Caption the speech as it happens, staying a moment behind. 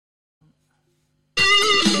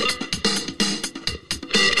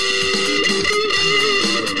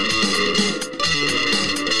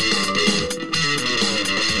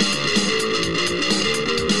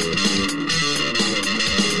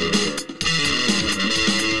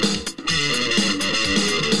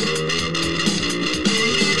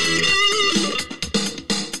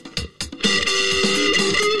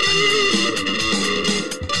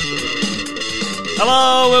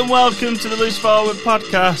Hello and welcome to the Loose Forward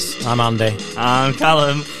podcast. I'm Andy. I'm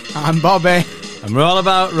Callum. I'm Bobby. And we're all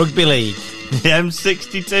about rugby league. The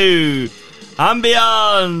M62 and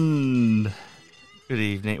beyond. Good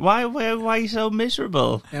evening. Why are you so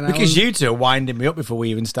miserable? You know, Because you two are winding me up before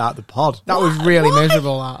we even start the pod. that was really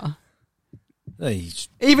miserable, that. Hey,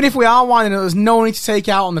 Even if we are winding up, there's no need to take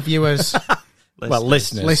out on the viewers. well,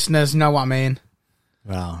 listeners. Listeners know what I mean.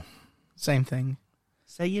 Well, Same thing.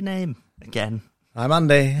 Say your name again. I'm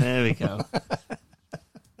Andy. There we go.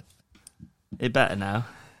 It better now.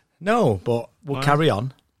 No, but we'll Why? carry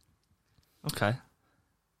on. Okay.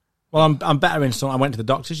 Well, I'm better in some. I went to the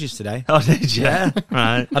doctor's yesterday. Oh, did you? Yeah.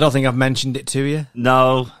 Right. I don't think I've mentioned it to you.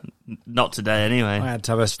 No, not today anyway. I had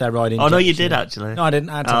to have a steroid injection. Oh, no, you did actually. No, I didn't.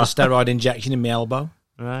 I had to have a steroid injection in my elbow.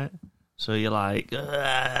 Right. So you're like,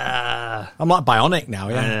 I'm like bionic now,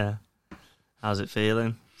 yeah. How's it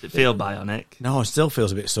feeling? Does it feel bionic? No, it still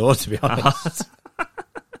feels a bit sore, to be honest.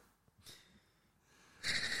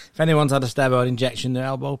 If anyone's had a steroid injection in their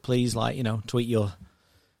elbow, please, tweet your,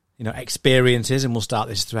 experiences, and we'll start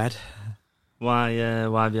this thread. Why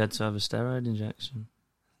have you had to have a steroid injection?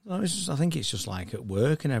 Well, I think it's just like at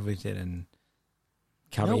work and everything, and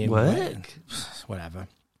carrying At work? weight. Whatever.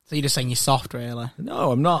 So you're just saying you're soft, really?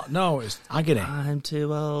 No, I'm not. No, it's agony. I'm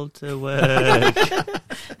too old to work.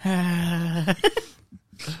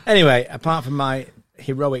 Anyway, apart from my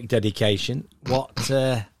heroic dedication, what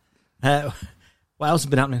else has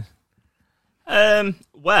been happening?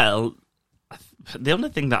 Well, the only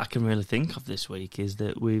thing that I can really think of this week is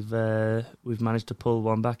that we've managed to pull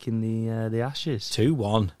one back in the Ashes.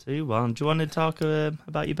 2-1. 2-1. Do you want to talk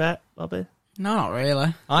about your bet, Bobby? No, not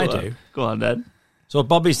really. I Go do. on. Go on then. So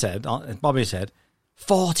Bobby said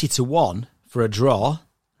 40-1 for a draw,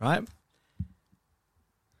 right?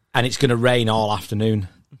 And it's going to rain all afternoon.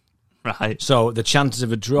 Right. So the chances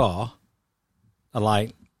of a draw are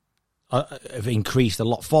have increased a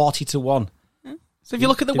lot. 40-1. So if you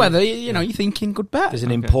look at the weather, you're thinking good bet. There's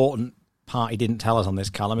an important part he didn't tell us on this,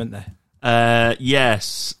 Callum, isn't there?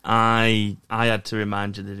 Yes, I had to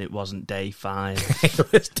remind you that it wasn't day 5.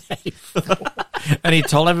 It was Dave. And he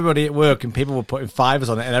told everybody at work, and people were putting fivers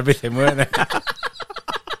on it and everything, weren't they?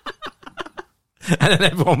 And then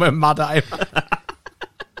everyone went mad at him.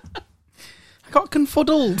 I got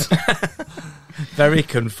confuddled. Very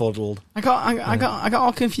confuddled. I got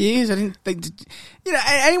all confused. I didn't think.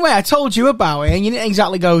 Anyway, I told you about it, and you didn't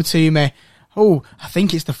exactly go to me. Oh, I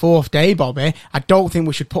think it's the 4th day, Bobby. I don't think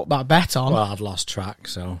we should put that bet on. Well, I've lost track,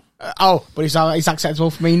 so. But it's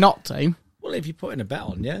acceptable for me not to. Well, if you're putting a bet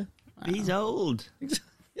on, yeah. He's old.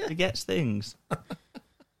 Forgets things.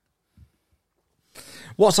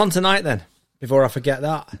 What's on tonight then? Before I forget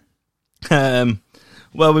that.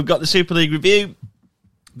 Well, we've got the Super League review.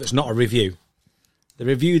 That's not a review. The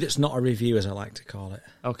review that's not a review, as I like to call it.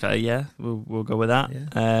 Okay, yeah, we'll go with that.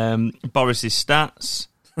 Yeah. Boris's stats.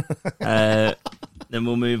 Then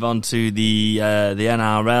we'll move on to the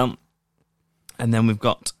NRL, and then we've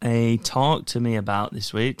got a talk to me about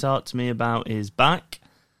this week. Talk to me about his back.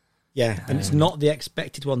 Yeah, and it's not the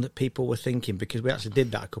expected one that people were thinking, because we actually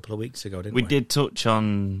did that a couple of weeks ago, didn't we? We did touch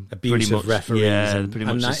on abuse pretty of much, referees. yeah, pretty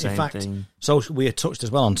much and the that, same in fact, thing. We had touched as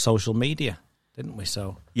well on social media, didn't we?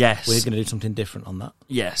 So Yes, we're going to do something different on that.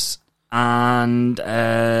 yes, and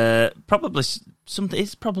probably something.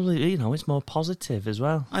 It's probably it's more positive as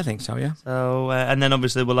well. I think so, yeah. So and then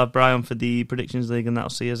obviously we'll have Brian for the Predictions League, and that'll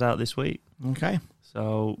see us out this week. Okay.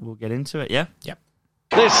 So we'll get into it. Yeah. Yep.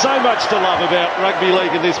 There's so much to love about rugby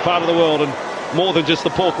league in this part of the world, and more than just the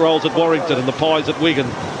pork rolls at Warrington and the pies at Wigan.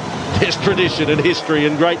 There's tradition and history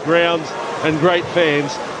and great grounds and great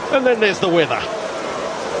fans, and then there's the weather.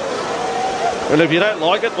 And if you don't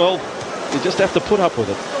like it, well, you just have to put up with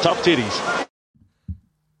it. Tough titties.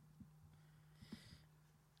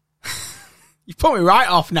 You put me right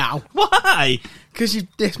off now. Why? Because you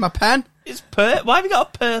dissed my pen. It's why have you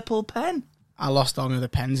got a purple pen? I lost all of the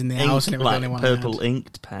pens in the house, and it was the only one purple I had.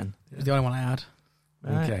 inked pen. It was the only one I had.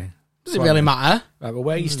 Right. Okay. Does it really matter? Right, well,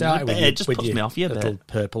 where you started with, it just with puts your me off you a little bit.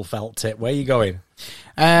 purple felt tip. Where are you going?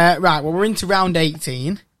 Right, well, we're into round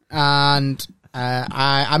 18, and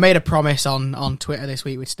I made a promise on Twitter this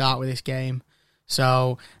week we'd start with this game.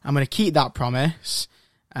 So I'm going to keep that promise,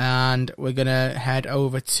 and we're going to head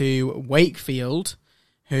over to Wakefield,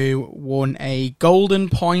 who won a golden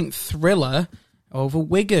point thriller over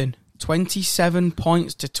Wigan, 27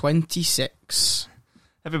 points to 26.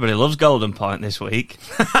 Everybody loves Golden Point this week,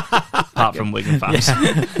 apart from Wigan fans.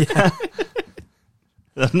 Yeah.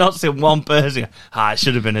 I've not seen one person. It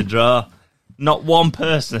should have been a draw. Not one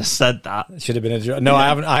person has said that. It should have been a draw. No, I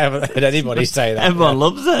haven't heard anybody say that. Everyone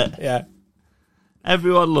loves it. Yeah.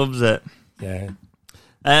 Everyone loves it. Yeah.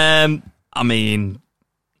 I mean,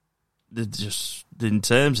 just in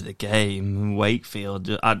terms of the game, Wakefield,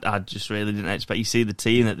 I just really didn't expect. You see the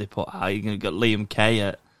team that they put out. You've got Liam Kay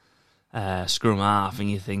at scrum half,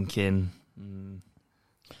 and you're thinking,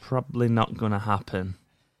 probably not going to happen.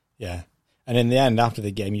 Yeah. And in the end, after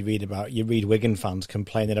the game, you read Wigan fans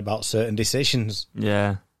complaining about certain decisions.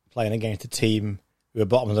 Yeah. Playing against a team who are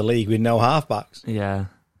bottom of the league with no halfbacks. Yeah.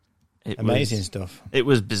 Amazing stuff. It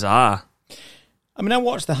was bizarre. I mean, I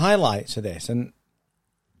watched the highlights of this, and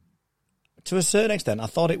to a certain extent, I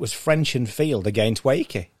thought it was French and Field against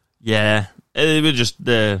Wakey. Yeah. They were just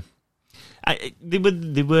they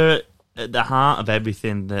were at the heart of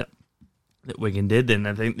everything that Wigan did, and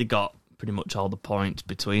I think they got pretty much all the points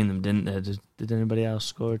between them, didn't they? Did anybody else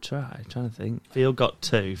score a try? I'm trying to think. Field got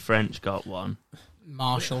 2, French got 1.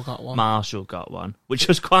 Marshall got one, which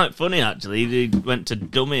was quite funny, actually. He went to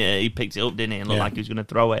dummy it, he picked it up, didn't he, and looked like he was going to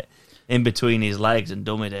throw it in between his legs and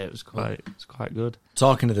dummied it. It was quite good.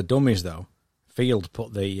 Talking to the dummies, though,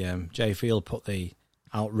 Jay Field put the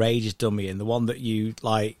outrageous dummy in, the one that you,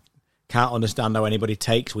 can't understand how anybody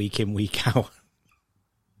takes week in, week out.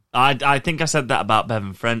 I think I said that about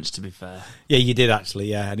Bevan French, to be fair. Yeah, you did actually.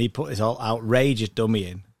 Yeah, and he put this all outrageous dummy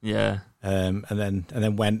in. Yeah, and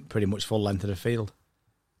then went pretty much full length of the field.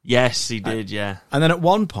 Yes, he did. Yeah, and then at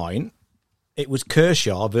one point, it was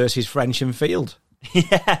Kershaw versus French and Field.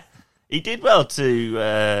 Yeah, he did well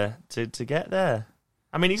to get there.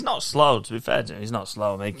 I mean, he's not slow. To be fair to him, he's not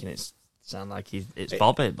slow, making it sound like it's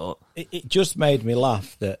Bobby. But it just made me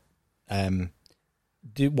laugh that.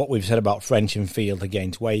 What we've said about French and Field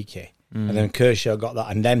against Wakey, and then Kershaw got that,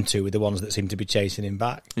 and them two were the ones that seemed to be chasing him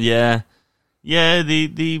back. Yeah,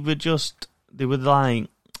 they were like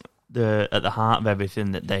at the heart of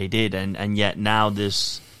everything that they did, and yet now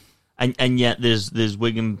there's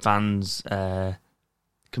Wigan fans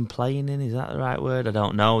complaining. Is that the right word? I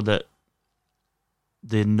don't know, that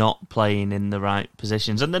they're not playing in the right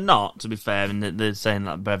positions, and they're not. To be fair, and they're saying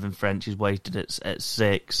that Bevan French is weighted at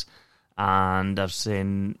 6. And I've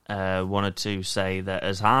seen one or two say that,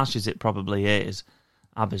 as harsh as it probably is,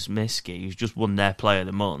 Abbas Miski, who's just won their Player of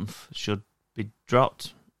the Month, should be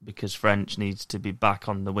dropped because French needs to be back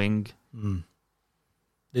on the wing. Mm.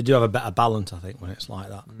 They do have a better balance, I think, when it's like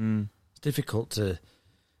that. Mm. It's difficult to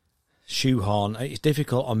shoehorn. It's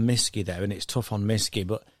difficult on Miski there, and it's tough on Miski,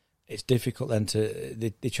 but it's difficult then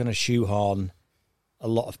they're trying to shoehorn a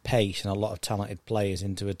lot of pace and a lot of talented players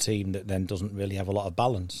into a team that then doesn't really have a lot of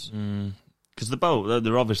balance. Because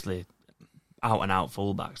they're obviously out-and-out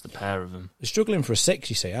fullbacks, the pair of them. They're struggling for a 6,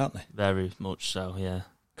 you see, aren't they? Very much so, yeah.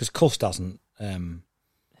 Because Cust hasn't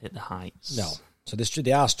hit the heights. No. So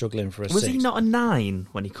they are struggling for a 6. Was he not a 9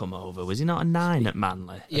 when he come over? Was he not a 9 at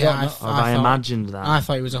Manly? Yeah, I imagined that. I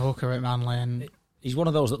thought he was a hooker at Manly. And he's one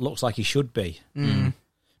of those that looks like he should be.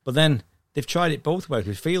 But then they've tried it both ways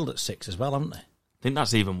with Field at 6 as well, haven't they? I think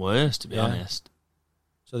that's even worse, to be honest.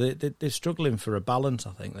 So they're struggling for a balance,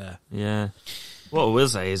 I think, there. Yeah. What I will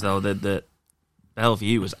say is, though, that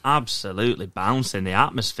Bellevue was absolutely bouncing. The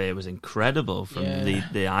atmosphere was incredible from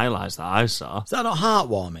the highlights that I saw. Is that not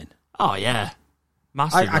heartwarming? Oh, yeah.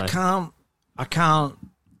 Massively. I can't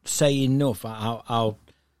say enough how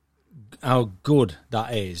good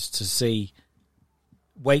that is to see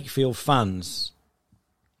Wakefield fans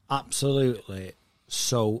absolutely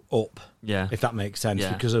so up, if that makes sense,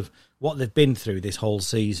 because of what they've been through this whole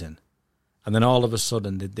season, and then all of a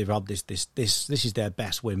sudden they've had this is their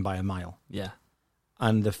best win by a mile. Yeah,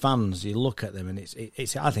 and the fans, you look at them, and it's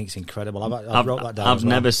I think it's incredible. I wrote that down. I've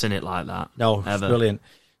never seen it like that. No, ever. It's brilliant.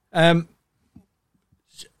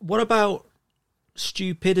 What about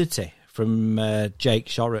stupidity from Jake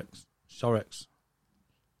Shorrocks? Do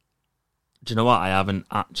you know what? I haven't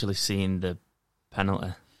actually seen the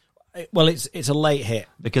penalty. Well, it's a late hit.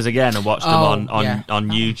 Because, again, I watched them on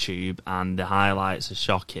YouTube, and the highlights are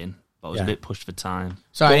shocking, but I was a bit pushed for time.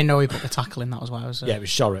 So I didn't know he put the tackle in, that was why I was... Yeah, it was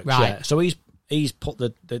Shorrocks, right. Yeah. So he's put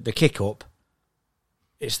the kick up.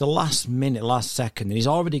 It's the last second, and he's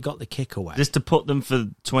already got the kick away. Just to put them for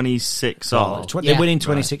 26 all. They're winning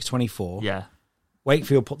 26-24. Yeah.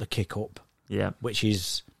 Wakefield put the kick up, which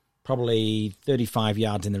is probably 35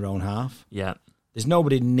 yards in their own half. Yeah. There's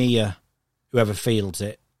nobody near whoever fields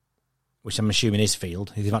it, which I'm assuming is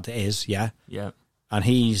Field. In fact, it is, yeah. And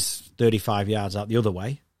he's 35 yards out the other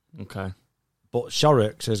way. Okay. But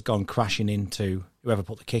Shorrocks has gone crashing into whoever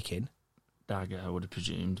put the kick in. Dagger, I would have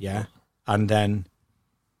presumed. Yeah. And then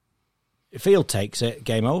Field takes it,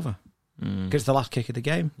 game over. Because it's the last kick of the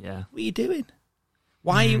game. Yeah. What are you doing?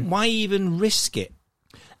 Why even risk it?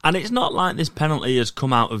 And it's not like this penalty has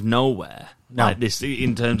come out of nowhere. No. Like this,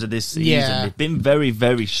 in terms of this season, Yeah. they've been very,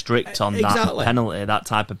 very strict on Exactly. that penalty, that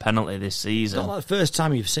type of penalty this It's season. not like the first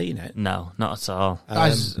time you've seen it. No, not at all.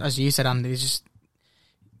 As you said, Andy, he's just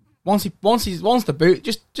once the boot,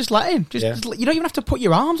 just let him. Just you don't even have to put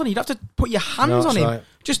your arms on him. You don't have to put your hands on him. Right.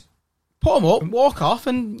 Just put him up, walk off,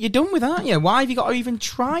 and you're done with that. Yeah, why have you got to even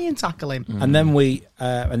try and tackle him? And then we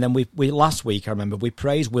last week, I remember we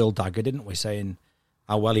praised Will Dagger, didn't we, saying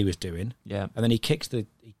how well he was doing. Yeah. And then he kicks the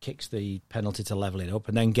penalty to level it up,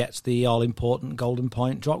 and then gets the all important golden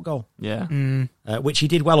point drop goal, Yeah. which he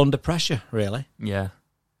did well under pressure, really. Yeah.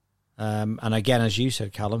 And again, as you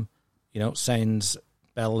said, Callum, sends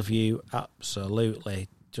Bellevue absolutely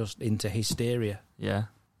just into hysteria. Yeah.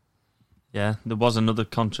 Yeah. There was another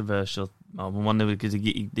controversial one because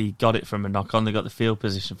he got it from a knock on. They got the field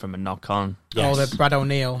position from a knock on. Oh, the Brad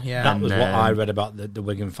O'Neill, yeah. That was what I read about the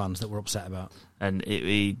Wigan fans that were upset about. And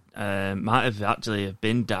he might have actually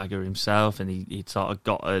been Dagger himself, and he sort of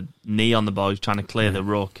got a knee on the ball. He was trying to clear the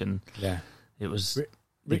ruck, and it was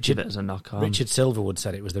Richard as a knock on. Richard Silverwood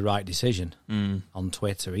said it was the right decision on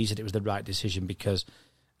Twitter. He said it was the right decision because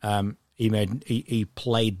he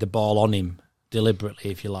played the ball on him deliberately,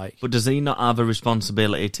 if you like. But does he not have a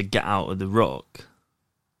responsibility to get out of the ruck?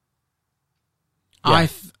 Yeah.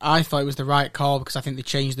 I thought it was the right call because I think they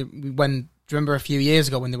changed do you remember a few years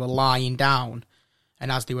ago when they were lying down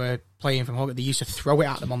and as they were playing from hook, they used to throw it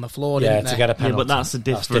at them on the floor, didn't they? To get a penalty. Yeah, but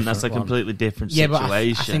that's a completely different yeah, situation. but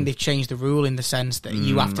I think they've changed the rule in the sense that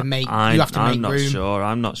you have to make I'm room. not sure.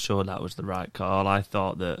 I'm not sure that was the right call. I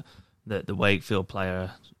thought that the Wakefield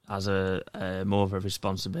player has a more of a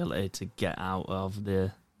responsibility to get out of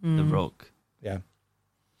the ruck. Yeah.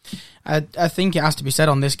 I think it has to be said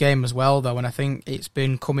on this game as well, though, and I think it's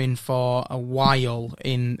been coming for a while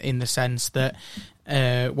in the sense that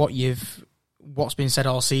what's been said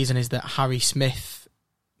all season is that Harry Smith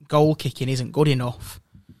goal kicking isn't good enough.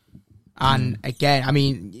 And again, I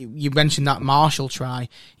mean, you mentioned that Marshall try.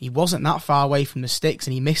 He wasn't that far away from the sticks,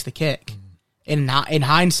 and he missed the kick. In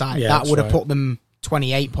hindsight, that would have put them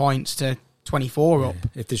 28 points to 24 up.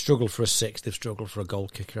 If they struggled for a 6, they've struggled for a goal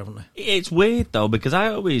kicker, haven't they? It's weird, though, because I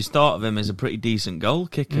always thought of him as a pretty decent goal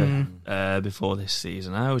kicker before this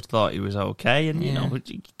season. I always thought he was okay, and,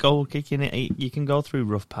 goal kicking, you can go through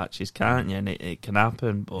rough patches, can't you? And it can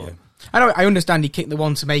happen, but... Yeah. I understand he kicked the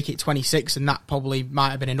one to make it 26, and that probably might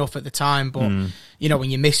have been enough at the time, but, when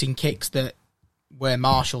you're missing kicks that where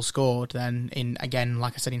Marshall scored, then, again,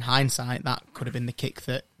 like I said, in hindsight, that could have been the kick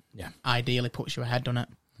that ideally puts you ahead, doesn't it?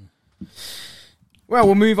 Well,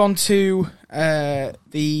 we'll move on to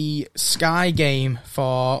the Sky game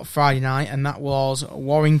for Friday night, and that was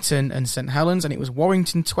Warrington and St Helens, and it was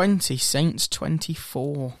Warrington 20, Saints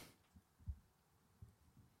 24.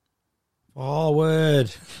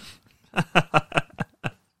 Forward. That's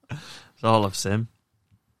all I've seen.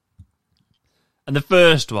 And the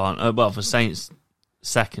first one, for Saints'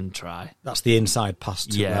 second try. That's the inside pass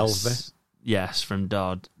to Elsby. Yes, from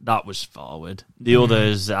Dodd. That was forward. The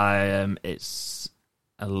others, it's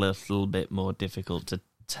a little bit more difficult to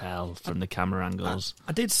tell from the camera angles.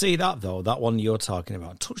 I did see that, though, that one you're talking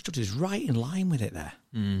about. Touchdown is right in line with it there.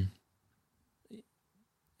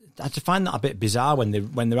 I find that a bit bizarre when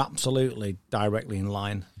they're absolutely directly in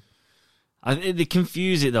line. They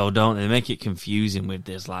confuse it, though, don't they? They make it confusing with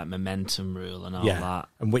this momentum rule and all that.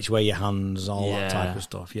 And which way your hands, all that type of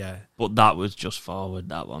stuff, But that was just forward,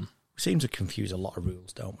 that one. We seem to confuse a lot of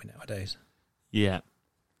rules, don't we, nowadays? Yeah.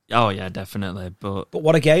 Oh, yeah, definitely. But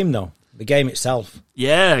what a game, though. The game itself.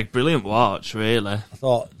 Yeah, brilliant watch, really. I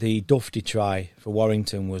thought the Dufty try for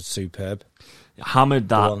Warrington was superb. Hammered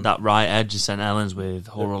that right edge of St Helens with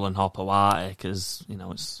Hurrell and Hopawati because,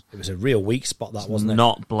 it was a real weak spot, that wasn't it?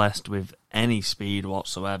 Not blessed with any speed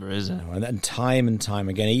whatsoever, is it? No, and then time and time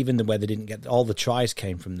again, even where they didn't get... All the tries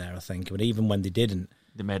came from there, I think. But even when they didn't...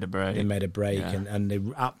 They made a break. And they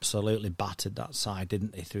absolutely battered that side,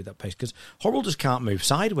 didn't they, through that pace? Because Hurrell just can't move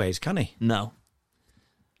sideways, can he? No,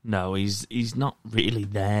 he's not really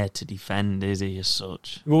there to defend, is he, as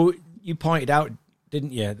such? Well, you pointed out,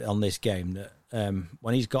 didn't you, on this game, that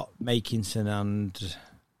when he's got Makinson and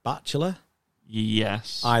Batchelor,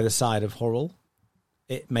 yes, either side of Hurrell,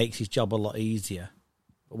 it makes his job a lot easier.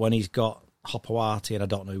 But when he's got Hopawati, and I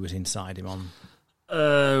don't know who was inside him on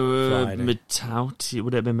Matauti,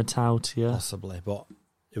 would it have been Matauti? Possibly, but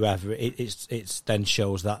whoever, it's then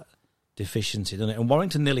shows that deficiency, doesn't it? And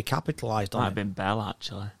Warrington nearly capitalised on it. Might have been Bell,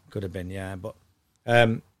 actually. Could have been, yeah. But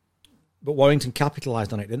Warrington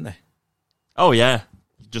capitalised on it, didn't they? Oh, yeah.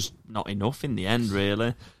 Just not enough in the end,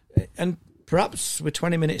 really. And perhaps with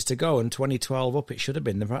 20 minutes to go and 20-12 up, it should have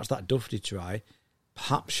been. Perhaps that Dufty try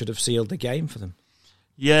perhaps should have sealed the game for them.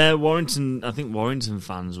 Yeah, Warrington. I think Warrington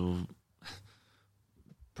fans will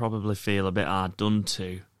probably feel a bit hard done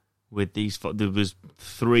to with these. There was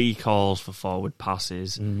 3 calls for forward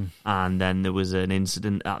passes, and then there was an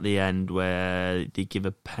incident at the end where they give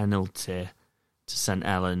a penalty to St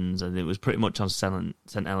Helens, and it was pretty much on St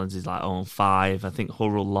Helens' like own 5. I think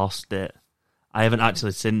Hurrell lost it. I haven't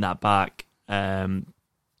actually seen that back, but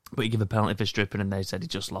he gave a penalty for stripping, and they said he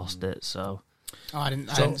just lost it. So. Oh, I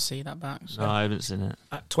didn't see that back. So. No, I haven't seen it.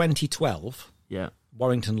 At 2012,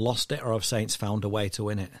 Warrington lost it, or have Saints found a way to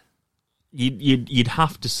win it? You'd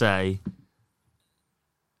have to say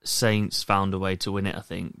Saints found a way to win it, I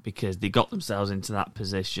think, because they got themselves into that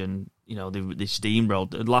position. You know, they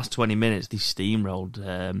steamrolled. The last 20 minutes, they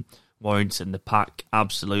steamrolled Warrington. The pack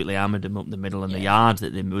absolutely hammered them up the middle, and the yards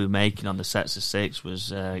that they were making on the sets of 6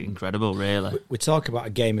 was incredible, really. We talk about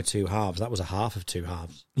a game of 2 halves. That was a half of 2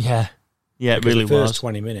 halves. Yeah. Yeah, it because really the first was.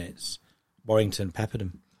 20 minutes, Warrington peppered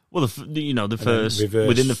them. Well, the first reverse,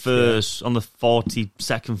 within the first on the 42nd,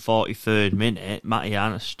 43rd minute, Matty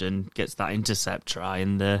Aniston gets that intercept try,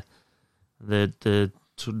 and that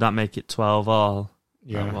make it 12-all.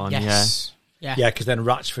 Yeah. That one, Yes. Yeah, because then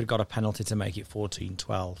Ratchford got a penalty to make it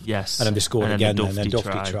 14-12. Yes, and then they scored again, and then Duffy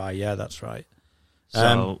try. try. Yeah, that's right.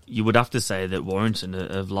 So you would have to say that Warrington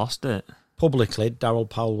have lost it. Publicly, Darryl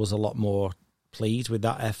Powell was a lot more pleased with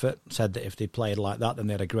that effort, said that if they played like that, then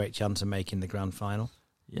they had a great chance of making the grand final.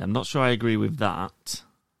 Yeah, I'm not sure I agree with that.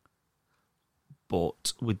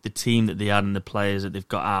 But with the team that they had and the players that they've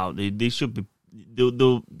got out, they should be.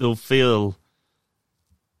 They'll feel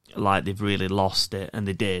like they've really lost it, and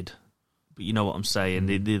they did. But you know what I'm saying?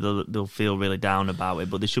 They'll feel really down about it.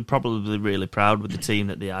 But they should probably be really proud with the team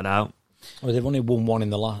that they had out. Well, they've only won 1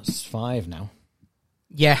 in the last 5 now.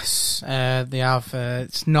 Yes, they have.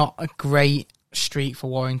 It's not a great streak for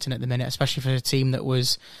Warrington at the minute, especially for a team that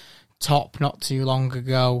was top not too long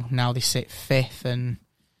ago. Now they sit 5th and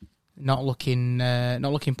not looking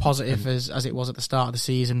positive as it was at the start of the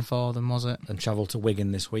season for them, was it? And travel to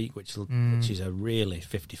Wigan this week, which is a really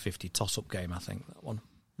 50-50 toss-up game, I think, that one.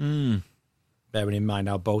 Bearing in mind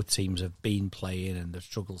how both teams have been playing and the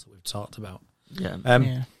struggles that we've talked about.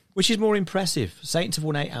 Yeah. Which is more impressive? Saints have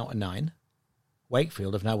won 8 out of 9.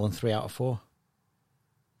 Wakefield have now won 3 out of 4.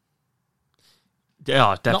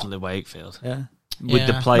 Yeah, definitely Wakefield. Yeah. With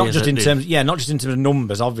the players, not just in terms of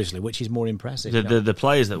numbers, obviously, which is more impressive. The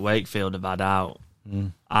players that Wakefield have had out,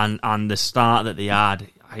 and the start that they had,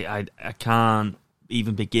 I can't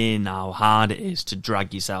even begin how hard it is to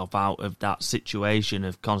drag yourself out of that situation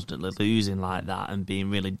of constantly losing like that and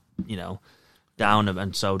being really, down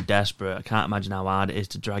and so desperate. I can't imagine how hard it is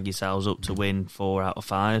to drag yourselves up to win 4 out of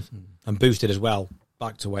 5. And boosted as well.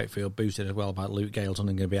 Back to Wakefield, boosted as well by Luke Gale's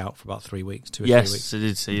only going to be out for about 3 weeks, 2 or 3 weeks. Yes, I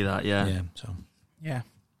did see that. Yeah. So. Yeah.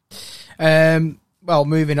 Well,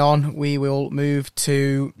 moving on, we will move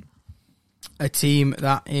to a team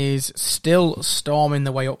that is still storming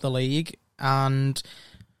the way up the league, and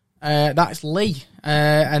that's Lee.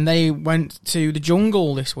 And they went to the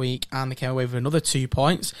Jungle this week, and they came away with another 2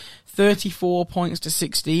 points, 34 points to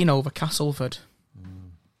 16 over Castleford.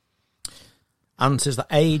 Answers the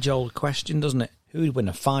age-old question, doesn't it? Who would win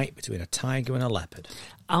a fight between a tiger and a leopard?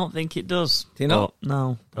 I don't think it does. Do you not?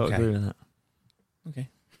 No, don't agree with that. Okay.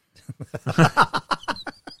 I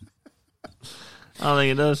don't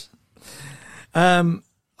think it does.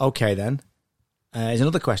 Okay, then. Here's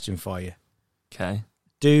another question for you. Okay.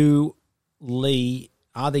 Do Lee,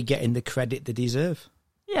 are they getting the credit they deserve?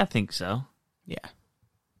 Yeah, I think so. Yeah.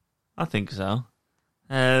 I think so.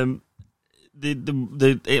 I mean,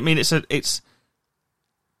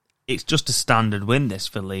 it's just a standard win, this,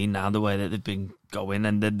 for Lee now, the way that they've been going,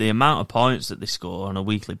 and the amount of points that they score on a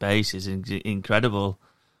weekly basis is incredible,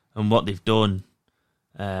 and what they've done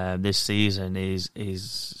this season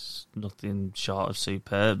is nothing short of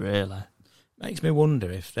superb, really. Makes me wonder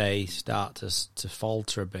if they start to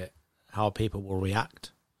falter a bit, how people will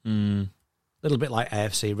react. A little bit like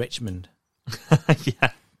AFC Richmond.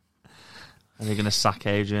 Yeah. Are they going to sack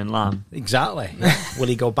Adrian Lamb? Exactly. Yeah. Will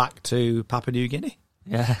he go back to Papua New Guinea?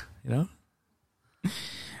 Yeah.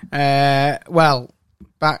 Well,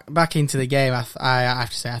 back into the game, I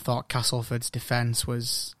have to say I thought Castleford's defence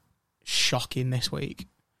was shocking this week.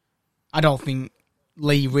 I don't think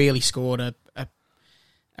Lee really scored a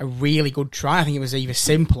really good try. I think it was either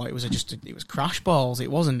simple or it was crash balls.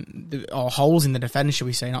 It wasn't, or holes in the defence, should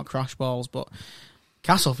we say, not crash balls. But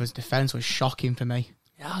Castleford's defence was shocking for me.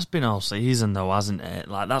 It has been all season, though, hasn't it?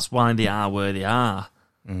 Like, that's why they are where they are.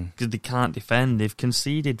 because they can't defend. They've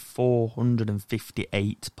conceded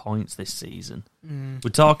 458 points this season.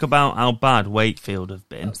 We talk about how bad Wakefield have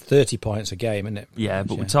been. That's 30 points a game, isn't it? Yeah,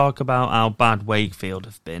 but we talk about how bad Wakefield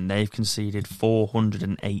have been. They've conceded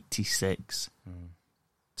 486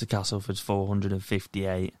 to Castleford's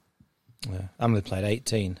 458. Yeah. And they played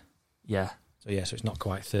 18. Yeah. So it's not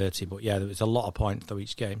quite 30, but yeah, it's a lot of points though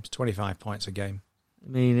each game. It's 25 points a game. I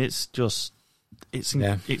mean, it's just it's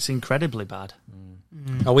incredibly bad.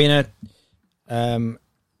 Are we in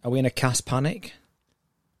a cast panic?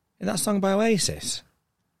 Is that song by Oasis?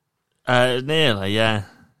 Nearly, yeah.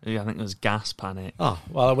 I think it was Gas Panic. Oh,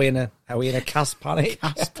 well, are we in a cast panic?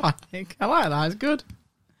 Cast panic. I like that. It's good.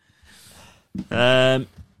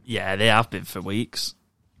 Yeah, they have been for weeks.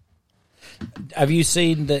 Have you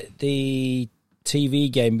seen that the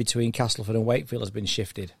TV game between Castleford and Wakefield has been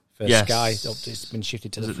shifted for Sky? It's been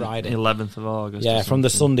shifted to the Friday, 11th of August. Yeah, from the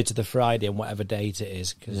Sunday to the Friday, and whatever date it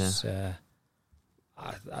is, because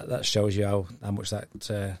that shows you how much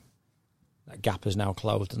that gap is now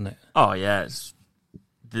closed, doesn't it? Oh yeah,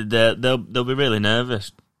 they'll be really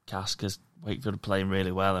nervous, Cass, because Wakefield are playing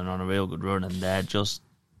really well and on a real good run, and they're just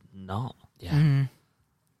not. Yeah,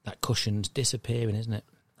 that cushion's disappearing, isn't it?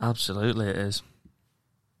 Absolutely, it is.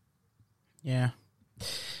 Yeah.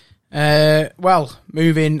 Well,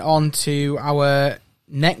 moving on to our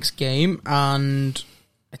next game, and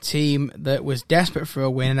a team that was desperate for a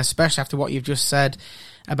win, especially after what you've just said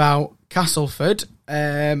about Castleford,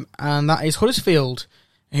 and that is Huddersfield,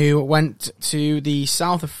 who went to the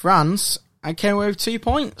south of France and came away with 2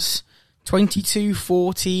 points.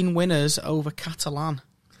 22-14 winners over Catalan.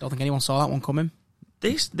 Don't think anyone saw that one coming.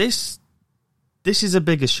 This is a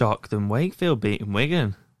bigger shock than Wakefield beating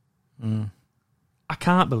Wigan. I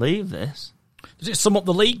can't believe this. Does it sum up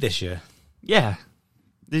the league this year? Yeah.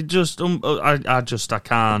 They just... I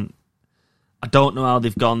can't... I don't know how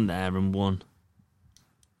they've gone there and won.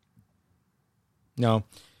 No.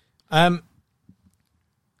 A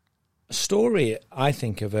story, I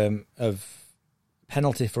think, of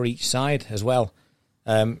penalty for each side as well.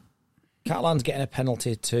 Catalan's getting a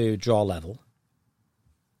penalty to draw level.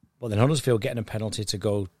 But then Huddersfield getting a penalty to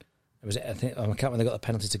go... I can't remember, they got the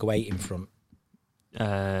penalty to go 8 in front.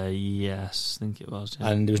 Yes, I think it was. Yeah.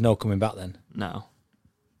 And there was no coming back then. No.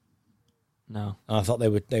 And I thought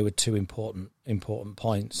they were two important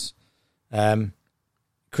points.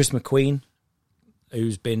 Chris McQueen,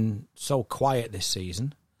 who's been so quiet this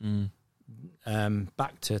season,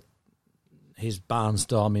 back to his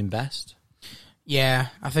barnstorming best. Yeah,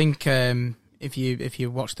 I think if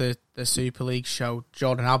you watch the Super League show,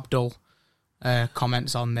 Jordan Abdul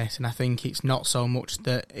comments on this, and I think it's not so much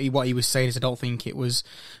that what he was saying is I don't think it was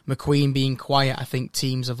McQueen being quiet. I think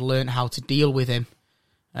teams have learned how to deal with him.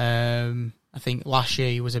 I think last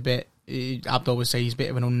year he was Abdul would say he's a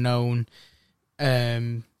bit of an unknown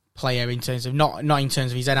player in terms of not in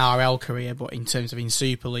terms of his NRL career, but in terms of in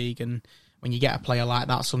Super League. And when you get a player like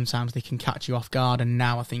that, sometimes they can catch you off guard. And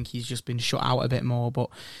now I think he's just been shut out a bit more.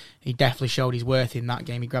 But he definitely showed his worth in that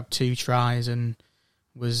game. He grabbed 2 tries and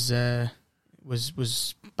was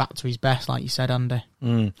back to his best, like you said, Andy.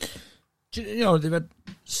 You know, they've had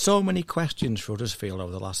so many questions for Huddersfield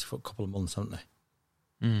over the last couple of months, haven't they?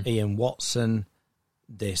 Ian Watson,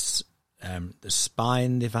 the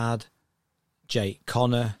spine they've had, Jake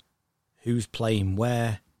Connor, who's playing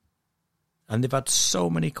where, and they've had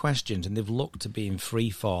so many questions, and they've looked to be in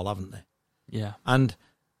free fall, haven't they? Yeah. And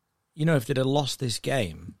you know, if they'd have lost this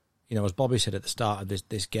game, you know, as Bobby said at the start of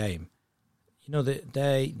this game, you know,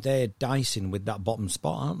 they're dicing with that bottom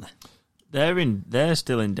spot, aren't they? They're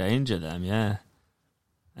still in danger, them, yeah.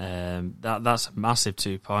 That's a massive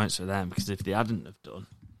 2 points for them, because if they hadn't have done,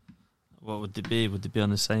 what would they be? Would they be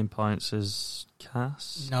on the same points as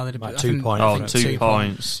Cass? No, they'd About be 2 points. Oh, 2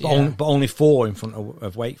 points. Yeah. But only 4 in front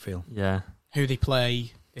of Wakefield. Yeah. Who they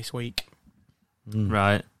play this week.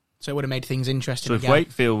 Right. So it would have made things interesting. So if again.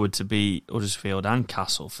 Wakefield were to beat Huddersfield and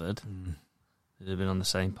Castleford, they'd have been on the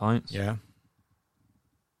same points. Yeah.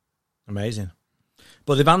 Amazing.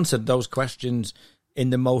 But they've answered those questions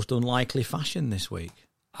in the most unlikely fashion this week.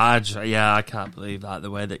 I can't believe that,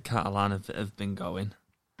 the way that Catalan have been going.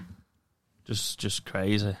 Just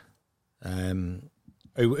crazy.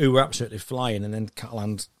 Who were absolutely flying, and then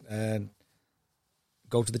Catalan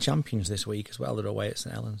go to the champions this week as well. They're away at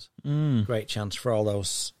St Helens. Great chance for all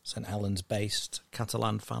those St Helens-based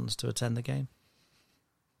Catalan fans to attend the game.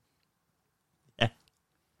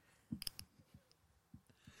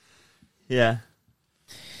 Yeah.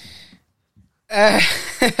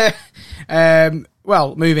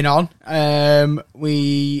 Well, moving on,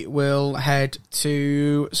 we will head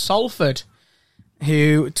to Salford,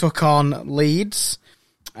 who took on Leeds.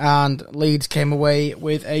 And Leeds came away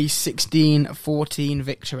with a 16-14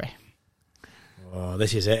 victory. Oh,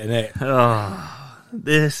 this is it, isn't it? Oh,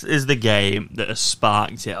 this is the game that has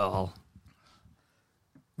sparked it all.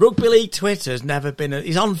 Rugby League Twitter's never been...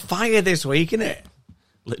 he's on fire this week, isn't it?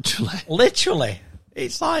 Literally.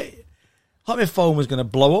 It's like my phone was going to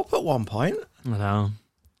blow up at one point. I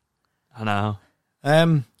know.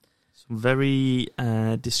 Some very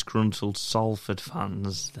disgruntled Salford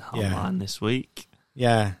fans online this week.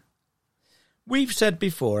 Yeah. We've said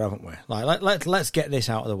before, haven't we? Like, let's get this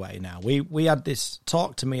out of the way now. We had this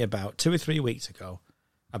talk to me about 2 or 3 weeks ago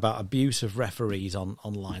about abuse of referees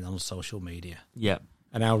online on social media. Yep.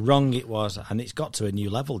 And how wrong it was, and it's got to a new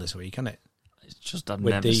level this week, hasn't it? It's just I've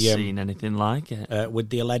never seen anything like it. With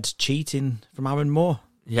the alleged cheating from Aaron Moore.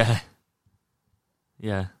 Yeah.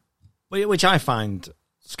 Which I find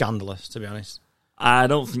scandalous, to be honest. I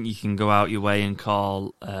don't think you can go out your way and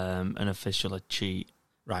call an official a cheat.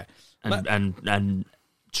 Right. And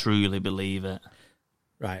truly believe it.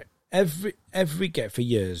 Right. Every get for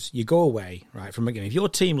years, you go away, right, from a game. If your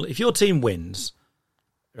team wins,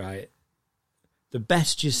 right, the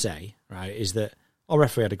best you say, right, is that,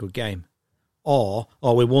 referee had a good game. Or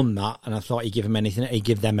we won that, and I thought he'd give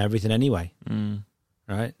them everything anyway.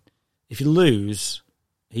 Right? If you lose,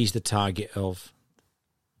 he's the target of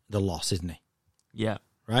the loss, isn't he? Yeah.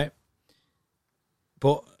 Right?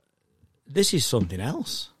 But this is something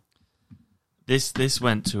else. This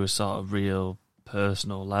went to a sort of real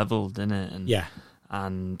personal level, didn't it?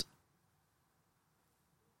 And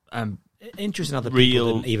interesting how the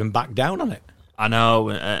people didn't even back down on it. I know,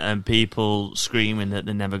 and people screaming that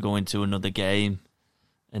they're never going to another game,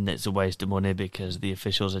 and it's a waste of money because the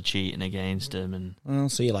officials are cheating against them. And I'll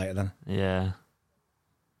see you later then. Yeah.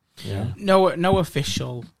 No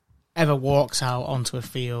official ever walks out onto a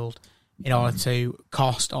field in order to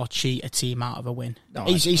cost or cheat a team out of a win. No,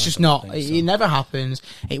 he's just not. So. It never happens.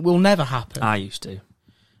 It will never happen. I used to.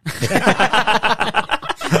 Is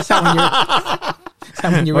that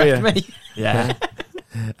when you wrecked me? Yeah.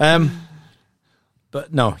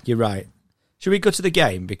 But no, you're right. Should we go to the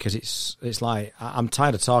game, because it's like I'm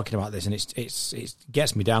tired of talking about this, and it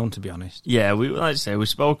gets me down, to be honest. Yeah, we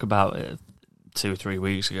spoke about it 2 or 3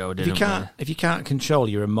 weeks ago, didn't we? If you can't control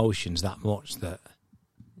your emotions that much that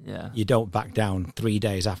you don't back down 3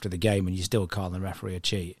 days after the game and you still call the referee a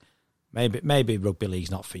cheat, maybe rugby league's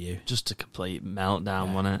not for you. Just a complete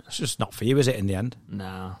meltdown, wasn't it? It's just not for you, is it? In the end,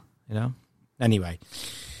 no. Anyway.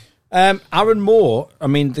 Aaron Moore. I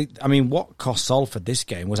mean, what cost Salford this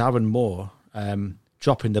game was Aaron Moore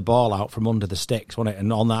dropping the ball out from under the sticks, wasn't it?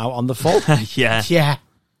 And out on the full. Yeah.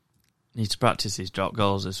 Needs to practice his drop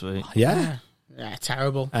goals this week. Yeah,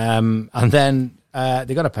 terrible. And then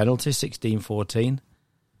they got a penalty, 16-14,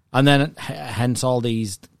 and then hence all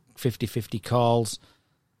these 50-50 calls.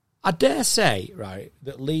 I dare say, right,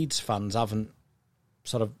 that Leeds fans haven't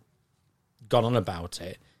sort of gone on about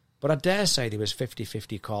it. But I dare say there was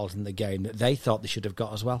 50-50 calls in the game that they thought they should have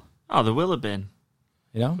got as well. Oh, there will have been.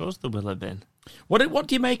 Of course there will have been. What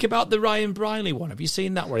do you make about the Ryan Briley one? Have you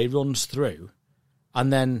seen that where he runs through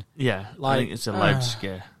and then... Yeah, I think it's a leg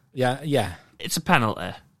scare. Yeah. It's a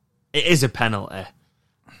penalty. It is a penalty.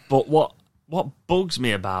 But what bugs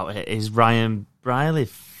me about it is Ryan Briley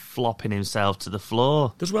flopping himself to the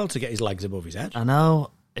floor. Does well to get his legs above his head. I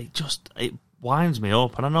know. It winds me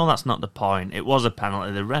up, and I know that's not the point. It was a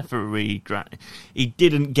penalty. The referee, he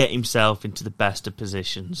didn't get himself into the best of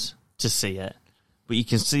positions to see it. But you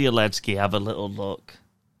can see Oledzki have a little look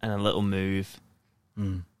and a little move.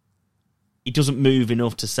 He doesn't move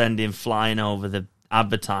enough to send him flying over the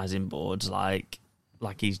advertising boards like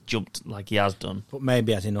he's jumped, like he has done. But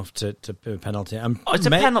maybe has enough to put a penalty. It's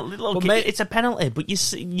a penalty. Look, it's a penalty, but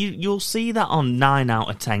you'll see that on 9 out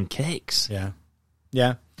of 10 kicks. Yeah.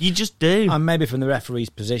 You just do. And maybe from the referee's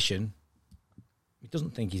position, he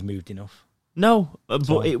doesn't think he's moved enough. No,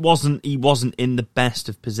 but he wasn't in the best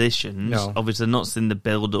of positions. No. Obviously not in the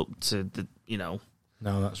build up to the, No,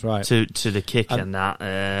 that's right. To the kick and that.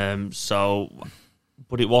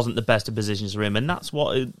 But it wasn't the best of positions for him, and that's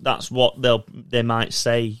what they might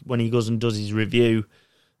say when he goes and does his review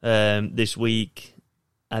this week,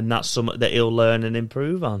 and that's something that he'll learn and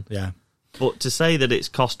improve on. Yeah. But to say that it's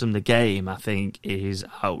cost him the game, I think, is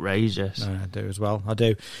outrageous. I do as well. I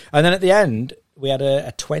do. And then at the end, we had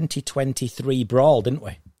a 2023 brawl, didn't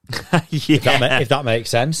we? Yeah. If that makes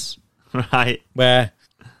sense. Right. Where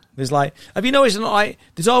there's like... Have you noticed, like,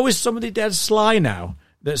 there's always somebody dead sly now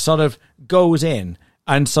that sort of goes in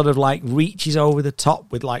and sort of, like, reaches over the top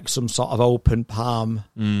with, like, some sort of open palm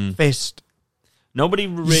fist. Nobody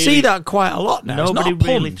really You see that quite a lot now. Nobody It's not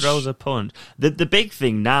a really punch. throws a punch. The big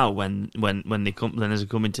thing now when the companies are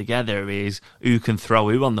coming together is who can throw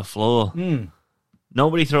who on the floor.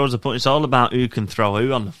 Nobody throws a punch. It's all about who can throw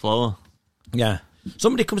who on the floor. Yeah.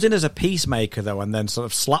 Somebody comes in as a peacemaker, though, and then sort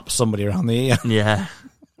of slaps somebody around the ear. Yeah.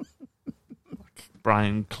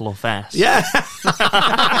 Brian Clough-esque. Yeah.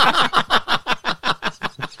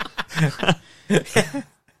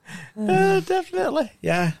 Definitely.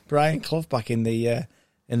 Yeah. Brian Clough back in the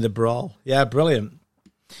brawl. Yeah, brilliant.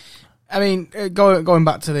 I mean, going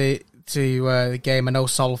back to the game, I know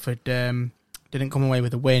Salford didn't come away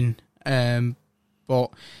with a win,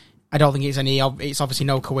 but I don't think it's obviously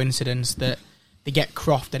no coincidence that they get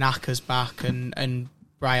Croft and Ackers back and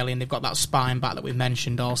Riley, and they've got that spine back that we've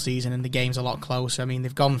mentioned all season, and the game's a lot closer. I mean,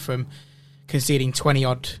 they've gone from conceding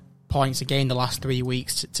 20-odd points a game the last 3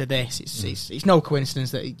 weeks to this. It's no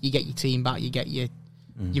coincidence that you get your team back, you get your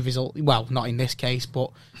result. Well, not in this case,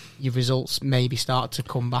 but your results maybe start to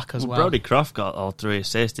come back as well. Brodie Croft got all 3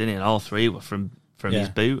 assists, didn't he? And all 3 were from his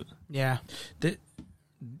boot. Yeah.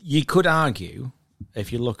 You could argue,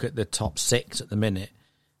 if you look at the top 6 at the minute,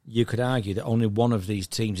 you could argue that only one of these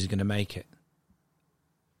teams is going to make it.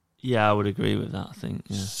 Yeah, I would agree with that, I think.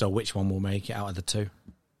 Yeah. So which one will make it out of the 2?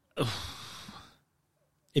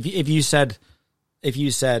 If you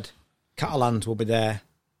said Catalans will be there,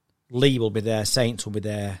 Lee will be there, Saints will be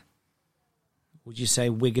there, would you say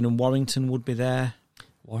Wigan and Warrington would be there?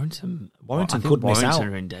 Warrington could miss out.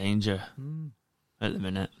 Warrington are in danger at the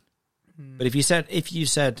minute. But if you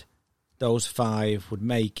said those 5 would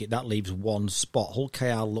make it, that leaves one spot. Hull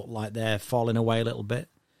KR look like they're falling away a little bit.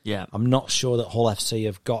 Yeah. I'm not sure that Hull FC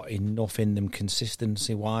have got enough in them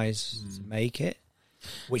consistency-wise to make it,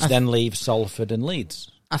 which then leaves Salford and Leeds.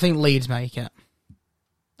 I think Leeds make it.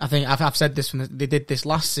 I think I've said this they did this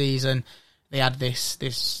last season. They had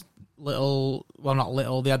this little, well, not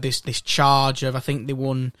little. They had this charge of, I think they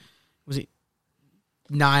won, was it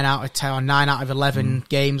 9 out of 10 or 9 out of 11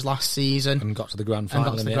 games last season, and got to the grand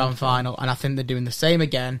final. And I think they're doing the same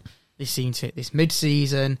again. They seem to hit this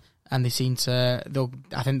mid-season, and I think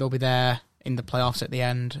they'll be there in the playoffs at the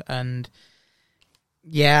end. And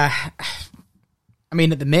yeah, I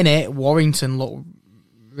mean, at the minute, Warrington look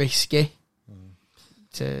risky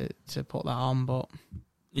to put that on, but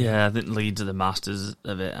yeah, I think Leeds are the masters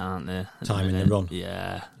of it, aren't they? Timing their run.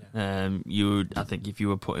 Yeah. I think if you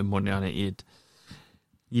were putting money on it,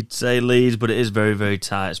 you'd say Leeds, but it is very, very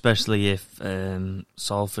tight, especially if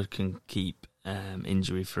Salford can keep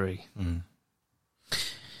injury free.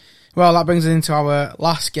 Well, that brings us into our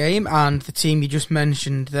last game, and the team you just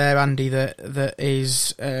mentioned there, Andy, that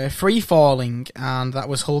is free-falling, and that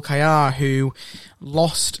was Hull KR, who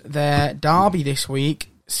lost their derby this week,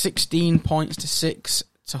 16 points to 6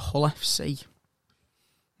 to Hull FC.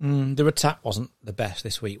 Their attack wasn't the best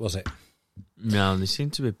this week, was it? No, they seem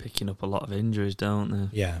to be picking up a lot of injuries, don't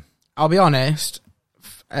they? Yeah. I'll be honest,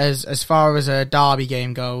 as far as a derby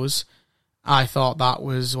game goes, I thought that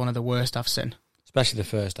was one of the worst I've seen. Especially the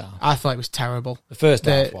first half. I thought it was terrible. The first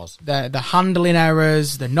half was. The handling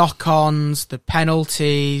errors, the knock-ons, the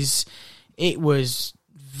penalties. It was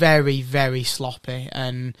very, very sloppy.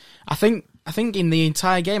 And I think in the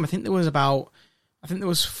entire game, I think there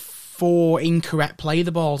was 4 incorrect play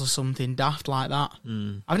the balls or something daft like that.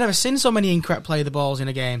 I've never seen so many incorrect play the balls in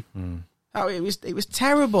a game. Oh, it was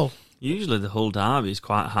terrible. Usually the Hull derby is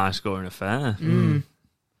quite a high-scoring affair. The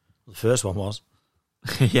first one was.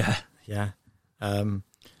 Yeah. Yeah.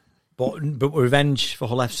 But revenge for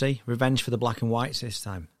Hull FC, revenge for the black and whites this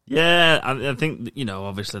time. Yeah, I think,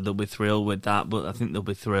 obviously they'll be thrilled with that, but I think they'll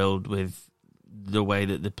be thrilled with the way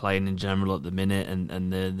that they're playing in general at the minute,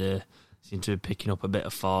 and they seem to be picking up a bit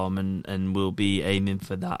of form, and will be aiming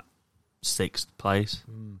for that 6th place.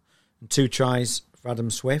 2 tries for Adam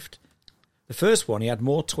Swift. The first one, he had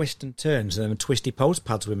more twists and turns than the twisty post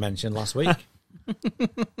pads we mentioned last week.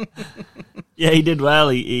 Yeah, he did well.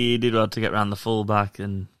 He did well to get around the full-back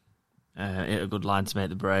and hit a good line to make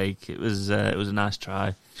the break. It was a nice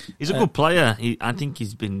try. He's a good player. I think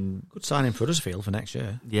he's been good signing for Huddersfield for next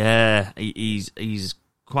year. Yeah, he's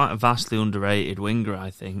quite a vastly underrated winger,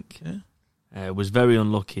 I think. Yeah. Was very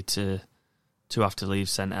unlucky to have to leave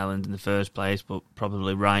St Helens in the first place, but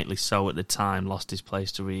probably rightly so at the time. Lost his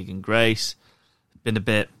place to Regan Grace. Been a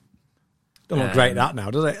bit. Don't look great that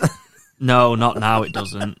now, does it? No, not now. It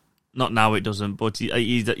doesn't. Not now. It doesn't. But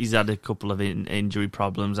he's had a couple of injury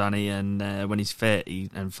problems, hasn't he? And when he's fit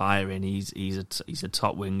and firing, he's a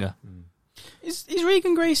top winger. Is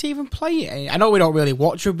Regan Grace even playing? I know we don't really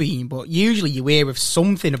watch rugby, but usually you hear of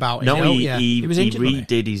something about it. No, don't you? he was injured, wasn't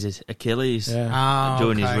redid his Achilles. Yeah.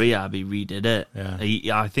 During his rehab, he redid it.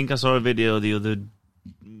 Yeah. I think I saw a video the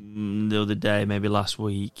other day, maybe last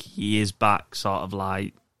week. He is back, sort of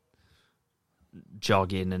like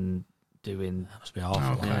jogging and doing. That must be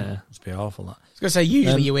awful. Okay. Yeah. Must be awful. That. I was going to say,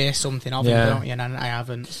 usually you hear something of him, don't you? And I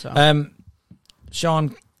haven't. So.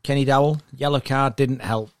 Sean Kenny Dowell, yellow card didn't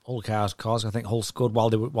help Hull Car's cause. I think Hull scored while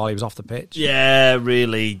he was off the pitch. Yeah,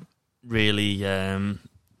 really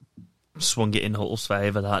swung it in Hull's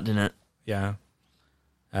favour, that, didn't it? Yeah.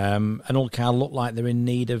 And Hull Car looked like they're in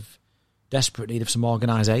desperate need of some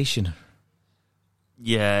organisation.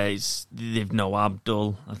 Yeah, they've no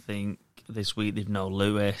Abdul, I think, this week. They've no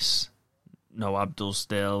Lewis, no Abdul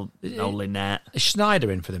still, no Lynette. Is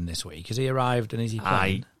Schneider in for them this week? Has he arrived and is he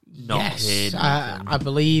playing? Yes, I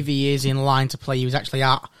believe he is in line to play. He was actually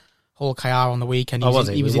at Hull KR on the weekend.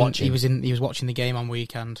 He was watching the game on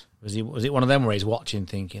weekend. Was it one of them where he's watching,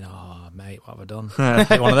 thinking, "Oh, mate, what have I done?"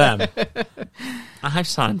 Is it one of them? I've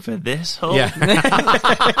signed for this, Hull. Yeah.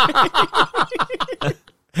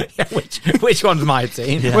 Yeah, which one's my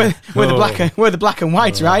team? Yeah. We're the black and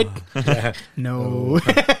white, right? Yeah. No.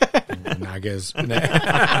 Naggers.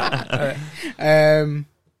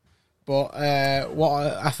 But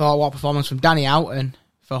what performance from Danny Oughton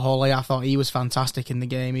for Hull. I thought he was fantastic in the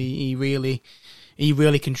game. He really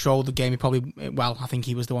controlled the game. I think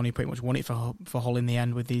he was the one who pretty much won it for Hull in the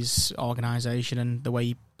end with his organisation and the way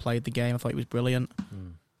he played the game. I thought he was brilliant.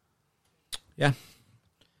 Yeah.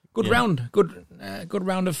 Good round. Good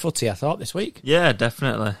round of footy, I thought, this week. Yeah,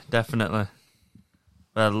 definitely.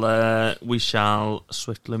 Well, we shall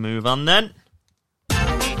swiftly move on then.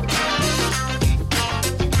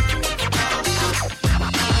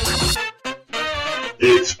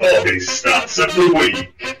 It's Bobby's Stats of the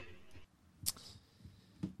Week.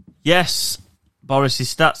 Yes,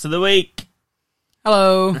 Boris's Stats of the Week.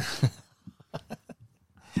 Hello.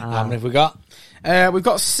 How many have we got? We've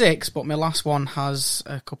got 6, but my last one has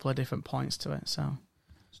a couple of different points to it. So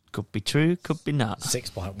could be true, could be not.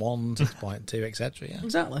 6.1, 6.2, etc. Yeah,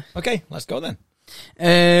 exactly. Okay, let's go then.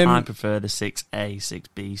 I prefer the 6A,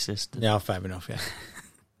 6B system. Yeah, fair enough. Yeah,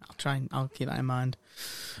 I'll keep that in mind.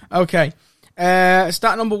 Okay.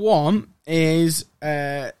 Stat number 1 is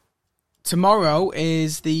tomorrow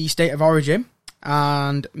is the State of Origin,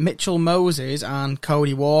 and Mitchell Moses and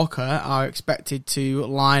Cody Walker are expected to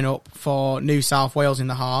line up for New South Wales in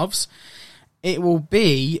the halves. It will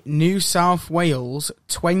be New South Wales'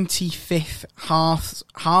 25th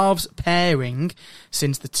halves pairing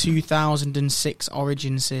since the 2006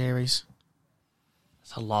 Origin series.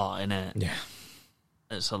 It's a lot, isn't it? Yeah,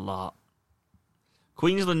 it's a lot.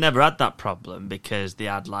 Queensland never had that problem because they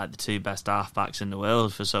had like the 2 best halfbacks in the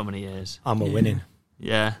world for so many years. And we're winning.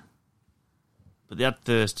 Yeah. But they had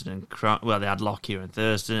Thurston and Cronk. Well, they had Lockyer and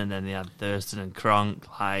Thurston, and then they had Thurston and Cronk.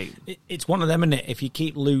 Like, it's one of them, isn't it? If you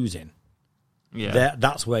keep losing,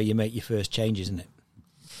 that's where you make your first changes, isn't it?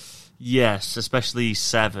 Yes, especially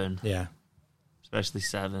 7. Yeah. Especially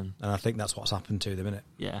 7. And I think that's what's happened to them, isn't it?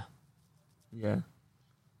 Yeah. Yeah.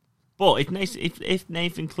 But if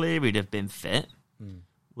Nathan Cleary had have been fit,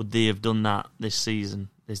 would they have done that this season?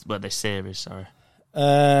 This series, sorry.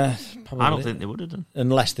 Probably. I don't think they would have done.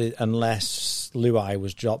 Unless Luai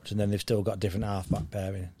was dropped and then they've still got different halfback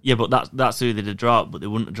pairing. Yeah, but that's who they'd have dropped, but they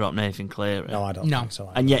wouldn't have dropped Nathan Cleary. No, I don't think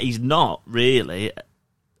so. And yet he's not really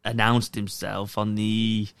announced himself on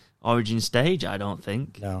the Origin stage, I don't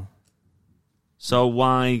think. No. So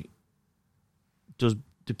why do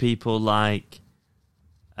people like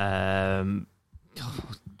trying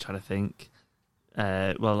to think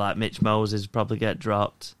like Mitch Moses probably get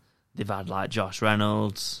dropped. They've had like Josh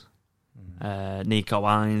Reynolds, Nico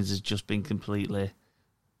Hines has just been completely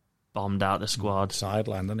bombed out the squad.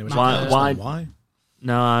 Sidelined, didn't he? Why?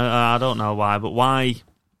 No, I don't know why, but why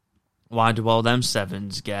do all them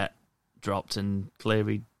 7s get dropped and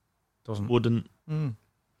Cleary wouldn't?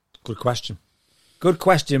 Good question. Good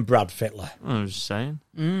question, Brad Fittler. I was just saying.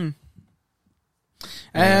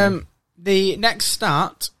 The next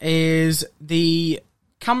stat is the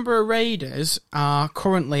Canberra Raiders are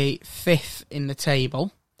currently 5th in the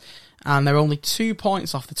table, and they're only 2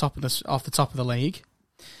 points off the top of the league.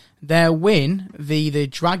 Their win via the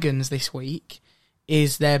Dragons this week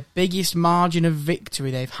is their biggest margin of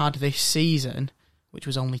victory they've had this season, which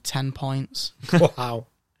was only 10 points. Wow.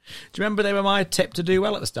 Do you remember they were my tip to do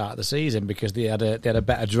well at the start of the season because they had a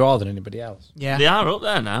better draw than anybody else? Yeah, they are up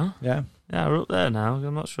there now. Yeah, we're up there now.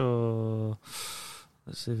 I'm not sure.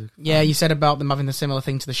 Let's see. You said about them having the similar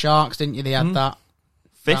thing to the Sharks, didn't you? They had that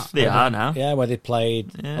Fifth they are now. Yeah, where they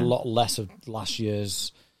played Yeah. a lot less of last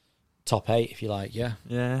year's top 8, if you like, yeah.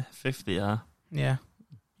 Yeah, fifth they are. Yeah.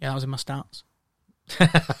 Yeah, that was in my stats.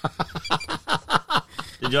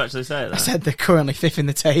 Did you actually say I that? said they're currently fifth in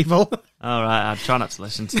the table. All right, I try not to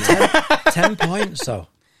listen to you. 10 points, though.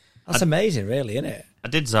 That's amazing, really, isn't it? I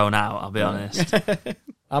did zone out, I'll be honest.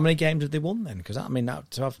 How many games have they won then? Because,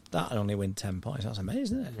 to have that and only win 10 points, that's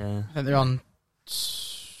amazing, isn't it? Yeah. I think they're on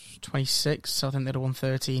 26, so I think they'd have won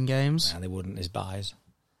 13 games. Nah, they wouldn't, as buys.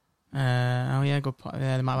 Good point.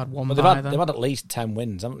 Yeah, they might have had one But bye they've then. had at least 10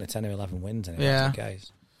 wins, haven't they? 10 or 11 wins anyway. Yeah. That's the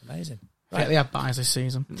case. Amazing. I think they had buys this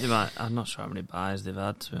season. They might, I'm not sure how many buys they've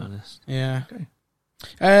had, to be honest. Yeah.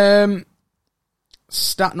 Okay.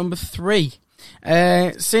 Stat number 3.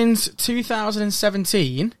 Since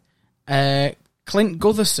 2017, Clint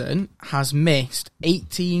Gutherson has missed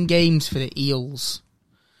 18 games for the Eels.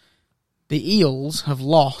 The Eels have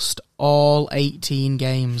lost all 18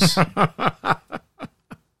 games. That's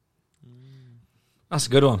a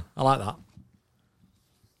good one. I like that.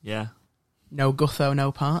 Yeah. No Gutho,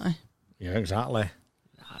 no party. Yeah, exactly.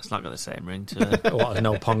 Nah, it's not got the same ring to it. What,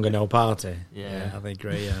 no ponga, no party? Yeah. I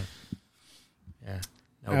agree, yeah. Yeah.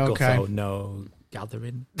 No Okay. guffo, no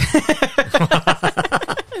gathering.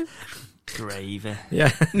 Gravy.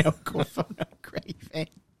 Yeah. No Gutho, no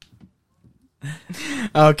gravy.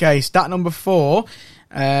 Okay, stat number 4.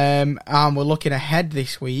 And we're looking ahead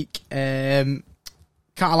this week. Catalans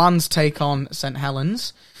take on St.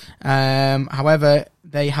 Helens. However,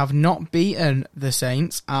 they have not beaten the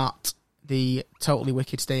Saints at the Totally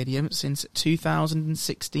Wicked Stadium since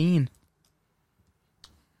 2016.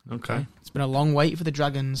 Okay. It's been a long wait for the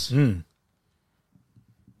Dragons. Mm.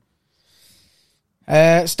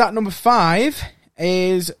 Stat number 5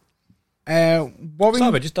 is Warren.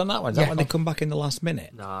 Sorry, just done that one. Is that Yeah. when they come back in the last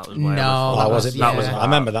minute? No, that was No, way that Oh, was it? yeah. I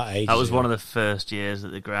remember that age. That was one of the first years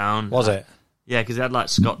at the ground. Was it? Yeah, because they had like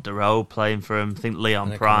Scott DeRoe playing for him. I think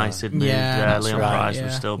Leon And Price had moved. Yeah, that's Leon right, Price yeah.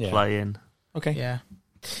 was still Yeah. playing. Okay. Yeah.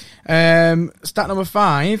 Stat number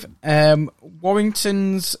 5.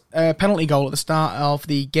 Warrington's penalty goal at the start of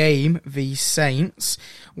the game v Saints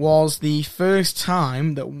was the first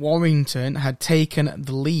time that Warrington had taken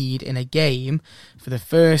the lead in a game for the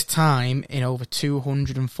first time in over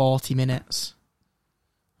 240 minutes.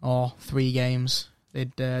 Or 3 games.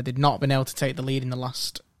 They'd not been able to take the lead in the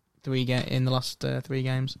last 3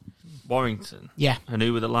 games. Warrington. Yeah. And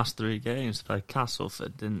who were the last 3 games? They played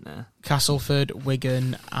Castleford, didn't they? Castleford,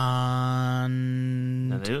 Wigan, and...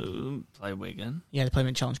 No, they didn't play Wigan. Yeah, they played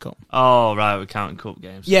in Challenge Cup. Oh, right, we're counting cup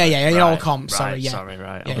games. Yeah, yeah, in all Right, comps, sorry, right, yeah. Sorry,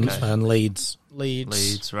 right, Yeah, okay. And Leeds.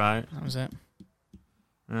 Leeds. Right. That was it.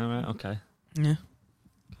 All right, okay. Yeah.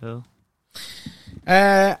 Cool.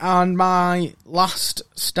 And my last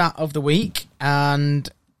stat of the week, and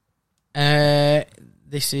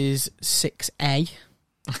this is 6A.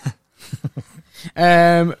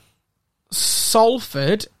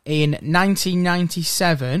 Salford in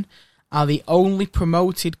 1997 are the only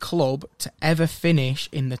promoted club to ever finish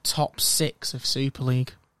in the top 6 of Super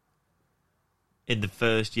League. In the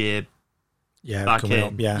first year Yeah, back coming in.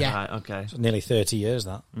 up. Yeah. Yeah. Right, okay. It's nearly 30 years,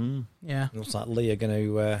 that. Yeah. Looks like Lee are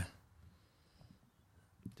going to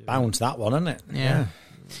bounce that one, isn't it? Yeah.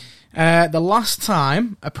 The last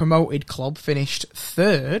time a promoted club finished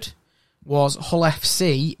 3rd was Hull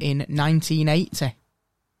FC in 1980.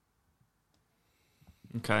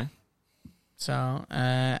 Okay. So,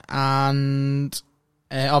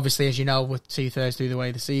 obviously, as you know, we're 2/3 through the way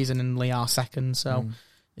of the season and Lee are second, so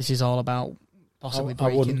this is all about possibly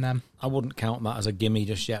breaking them. I wouldn't count that as a gimme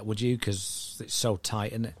just yet, would you? Because it's so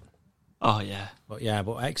tight, isn't it? Oh, yeah. But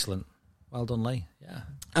excellent. Well done, Lee. Yeah.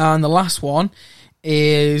 And the last one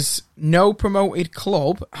is no promoted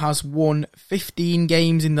club has won 15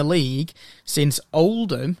 games in the league since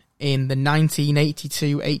Oldham in the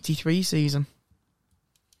 1982-83 season.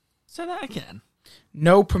 Say that again.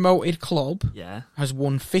 No promoted club Yeah. has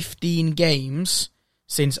won 15 games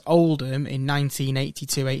since Oldham in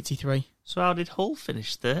 1982-83. So how did Hull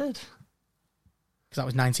finish 3rd? Because that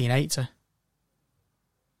was 1980.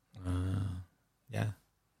 Yeah.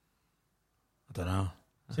 I don't know.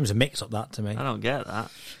 Seems a mix-up, that, to me. I don't get that.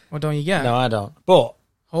 What don't you get? No, I don't. But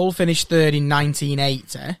Hull finished 3rd in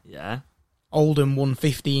 1980. Yeah. Oldham won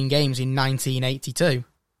 15 games in 1982.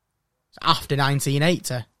 So after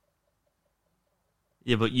 1980.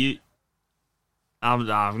 Yeah, but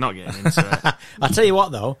I'm not getting into it. I'll tell you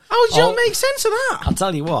what, though. How did you not make sense of that? I'll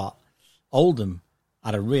tell you what. Oldham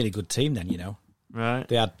had a really good team then, you know. Right.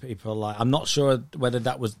 They had people like... I'm not sure whether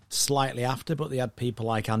that was slightly after, but they had people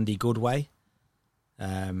like Andy Goodway.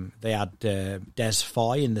 They had Des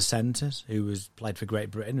Foy in the centres, who played for Great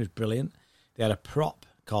Britain, who was brilliant. They had a prop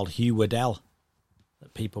called Hugh Waddell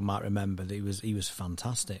that people might remember. He was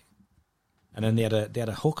fantastic. And then they had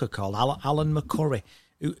a hooker called Alan McCurry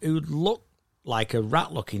who looked like a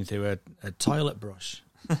rat looking through a toilet brush.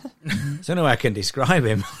 That's the only way I can describe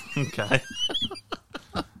him. Okay.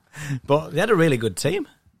 But they had a really good team.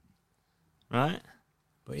 Right.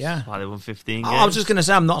 But yeah. Why they won 15 games. I was just going to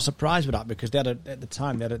say I'm not surprised with that because at the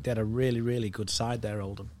time they had a really, really good side there,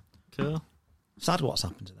 Oldham. Cool. Sad what's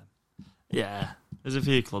happened to them. Yeah. There's a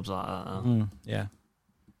few clubs like that, though. Yeah.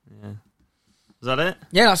 Yeah. Is that it?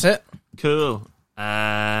 Yeah, that's it. Cool.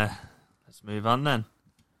 Let's move on then.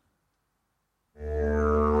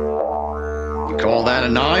 You call that a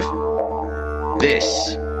knife? This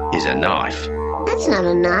is a knife. That's not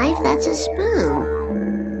a knife, that's a spoon.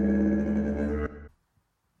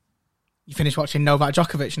 You finished watching Novak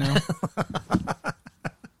Djokovic now?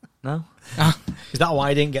 No? Is that why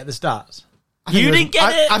I didn't get the stats? You didn't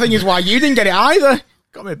get it? I think it's why you didn't get it either.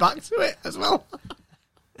 Got me back to it as well.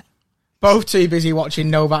 Both too busy watching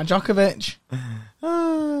Novak Djokovic.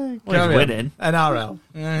 He's winning. NRL.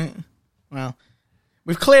 Right. Well,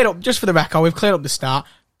 we've cleared up, just for the record, we've cleared up the start.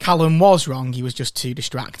 Callum was wrong. He was just too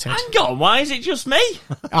distracted. Hang on, why is it just me?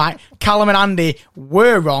 All right, Callum and Andy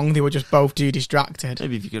were wrong. They were just both too distracted.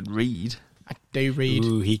 Maybe if you could read. I do read.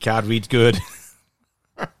 Ooh, he can't read good.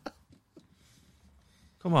 Come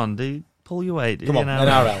on, dude. Pull your weight. Come on,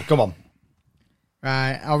 NRL. Come on.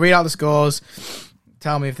 Right, I'll read out the scores.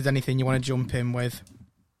 Tell me if there's anything you want to jump in with.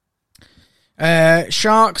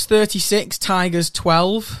 Sharks 36, Tigers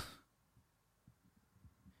 12.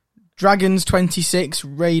 Dragons 26,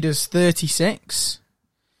 Raiders 36.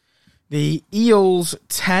 The Eels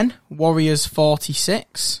 10, Warriors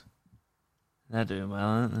 46. They're doing well,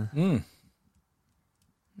 aren't they?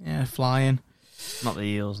 Yeah, flying. Not the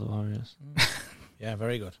Eels, the Warriors. Yeah,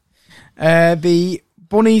 very good. The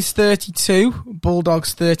Bunnies 32,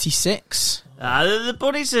 Bulldogs 36. The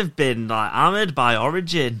Bunnies have been like hammered by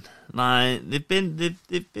Origin. Like they've been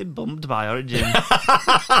bumped by Origin.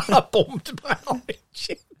 Bumped by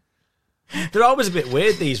Origin. They're always a bit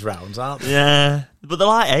weird, these rounds, aren't they? Yeah, but they're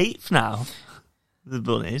like 8th now. The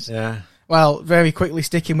Bunnies. Yeah. Well, very quickly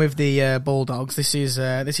sticking with the Bulldogs. This is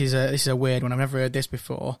a weird one. I've never heard this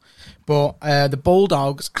before, but the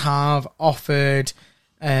Bulldogs have offered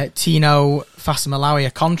Tino Fasamalawi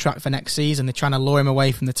a contract for next season. They're trying to lure him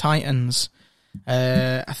away from the Titans.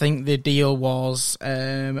 I think the deal was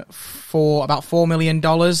for about $4 million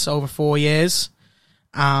over 4 years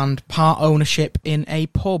and part ownership in a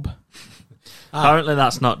pub. Apparently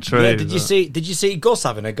that's not true. Yeah, did you see Gus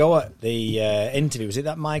having a go at the interview? Was it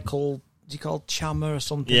that Michael, did you call Chammer or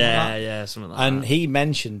something like that? Yeah, something like and that. he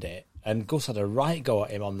mentioned it, and Gus had a right go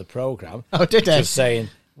at him on the programme. Oh, did he? Just saying,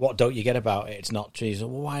 what don't you get about it? It's not true. He said,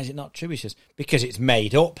 well, why is it not true? He says, because it's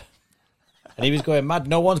made up. And he was going mad.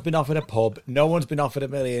 No one's been offered a pub. No one's been offered $1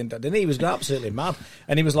 million. And he was going absolutely mad.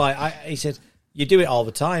 And he was like, he said, you do it all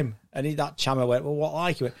the time. And that Chammer went, well, what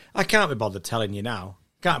like? He went, I can't be bothered telling you now.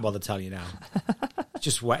 Can't bother telling you now.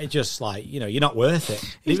 Just like, you're not worth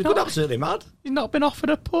it. He was going absolutely mad. He's not been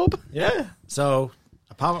offered a pub. Yeah. So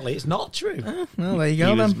apparently it's not true. Well, there you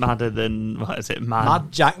go He was then. madder than, what is it, Mad?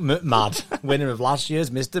 Mad Jack McMad, winner of last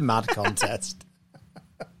year's Mr. Mad contest.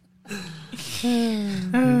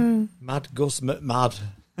 Mad Gus McMad.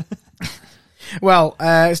 Well,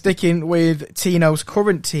 sticking with Tino's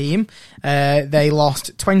current team, they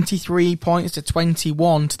lost 23 points to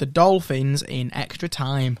 21 to the Dolphins in extra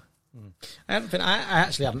time. I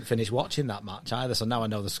actually haven't finished watching that match either, so now I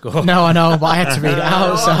know the score. No, I know, but I had to read it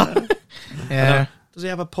out. So, yeah, Does he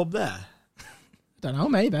have a pub there? don't know,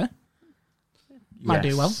 maybe might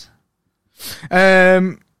do well.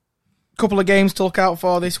 Yes. Couple of games to look out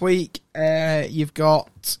for this week. You've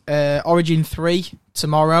got Origin 3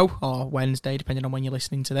 tomorrow or Wednesday, depending on when you're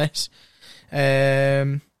listening to this.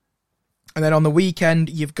 And then on the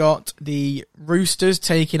weekend, you've got the Roosters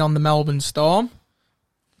taking on the Melbourne Storm.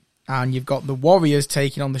 And you've got the Warriors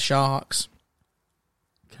taking on the Sharks.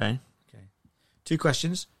 Okay. 2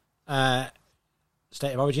 questions.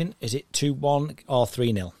 State of origin, is it 2-1 or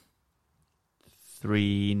 3-0?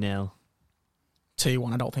 3-0.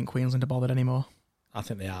 2-1. I don't think Queensland are bothered anymore. I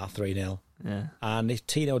think they are 3-0. Yeah. And if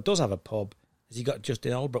Tino does have a pub, has he got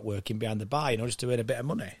Justin Albert working behind the bar, just to earn a bit of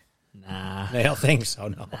money? Nah. I don't think so,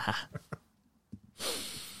 no.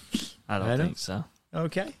 I don't think so.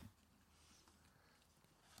 Okay.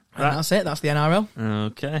 And that's it. That's the NRL.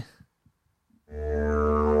 Okay.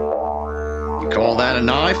 You call that a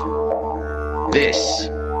knife? This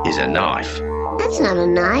is a knife. That's not a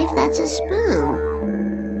knife, that's a spoon.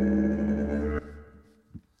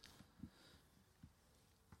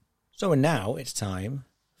 So now it's time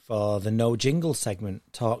for the no jingle segment.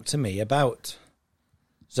 Talk to me about.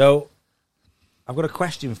 So, I've got a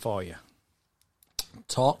question for you.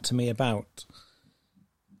 Talk to me about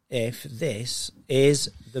if this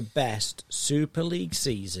is the best Super League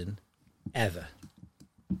season ever.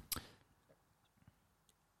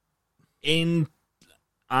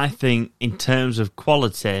 I think in terms of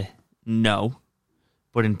quality, no.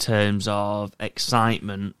 But in terms of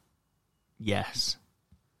excitement, yes.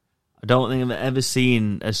 I don't think I've ever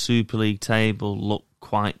seen a Super League table look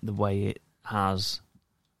quite the way it has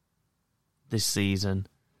this season.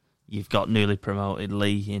 You've got newly promoted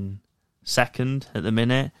Lee in second at the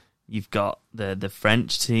minute. You've got the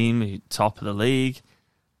French team, top of the league.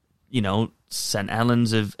 You know, St.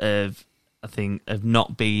 Helens have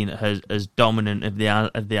not been as dominant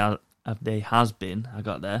as they has been. I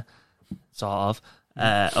got there, sort of,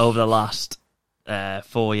 over the last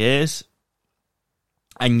 4 years,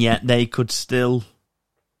 and yet they could still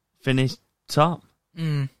finish top,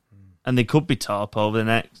 and they could be top over the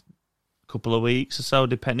next couple of weeks or so,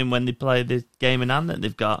 depending when they play the game in hand that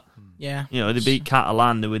they've got. Yeah, you know, they beat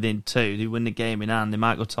Catalan, they're within 2. They win the game in hand, they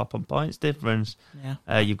might go top on points difference.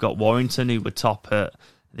 Yeah, you've got Warrington, who were top at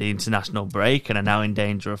the international break and are now in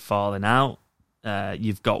danger of falling out.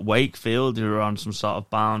 You've got Wakefield, who are on some sort of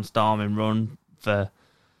barnstorming run for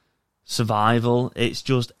survival. It's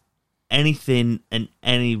just anything can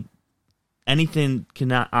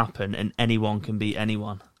happen, and anyone can beat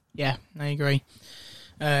anyone. Yeah, I agree.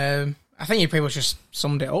 I think you pretty much just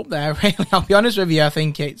summed it up there, really. I'll be honest with you. I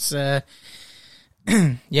think it's, yeah,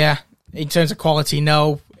 in terms of quality,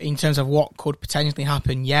 no. In terms of what could potentially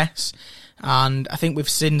happen, yes. And I think we've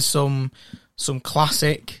seen some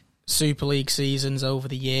classic Super League seasons over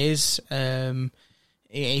the years.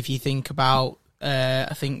 If you think about,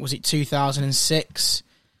 I think, was it 2006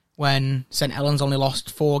 when St. Helens only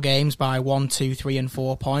lost 4 games by 1, 2, 3, and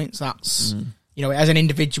 4 points? That's, you know, as an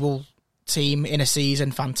individual team in a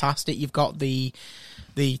season, fantastic. You've got the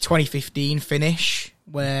 2015 finish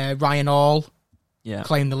where Ryan Hall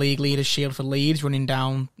claimed the league leaders shield for Leeds, running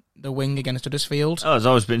down the wing against Huddersfield. Oh, there's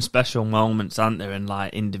always been special moments, aren't there, and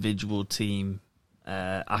like individual team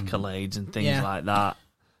accolades and things like that.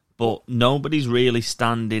 But nobody's really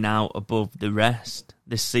standing out above the rest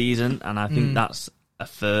this season, and I think that's a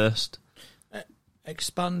first.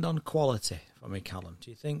 Expand on quality for me, Callum.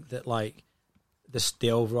 Do you think that like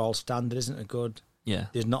the overall standard isn't a good? Yeah,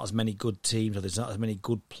 there's not as many good teams, or there's not as many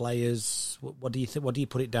good players. What do you think? What do you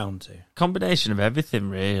put it down to? Combination of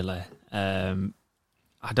everything, really.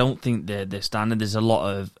 I don't think the standard. There's a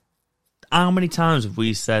lot of. How many times have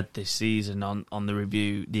we said this season on the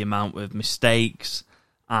review the amount of mistakes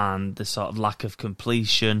and the sort of lack of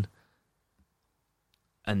completion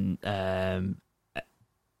and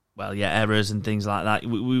errors and things like that.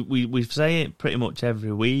 We say it pretty much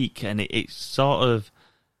every week, and it's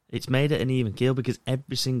made it an even keel because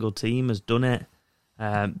every single team has done it.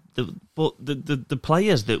 But the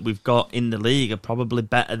players that we've got in the league are probably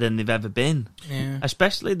better than they've ever been. Yeah.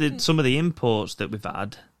 Especially some of the imports that we've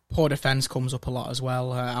had. Poor defence comes up a lot as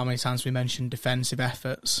well. How many times we mentioned defensive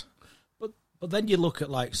efforts? But then you look at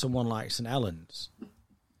like someone like St. Helens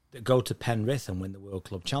that go to Penrith and win the World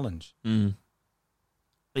Club Challenge.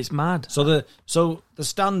 It's mad. So the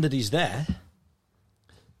standard is there.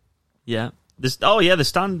 Yeah. The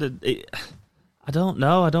standard. I don't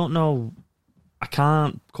know. I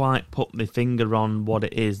can't quite put my finger on what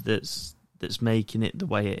it is that's making it the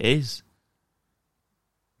way it is.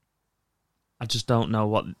 I just don't know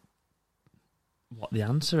what the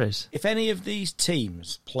answer is. If any of these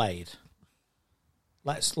teams played,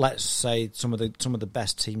 let's say some of the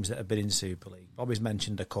best teams that have been in Super League. Bobby's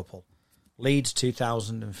mentioned a couple. Leeds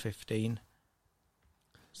 2015,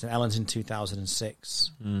 St. Helens in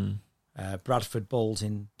 2006, Bradford Bulls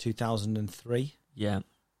in 2003. Yeah.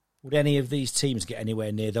 Would any of these teams get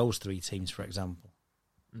anywhere near those 3 teams, for example?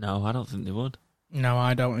 No, I don't think they would. No,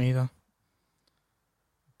 I don't either.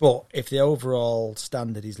 But if the overall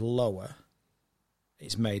standard is lower,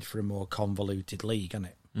 it's made for a more convoluted league, isn't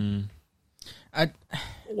it?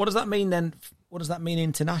 What does that mean then? What does that mean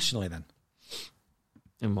internationally then?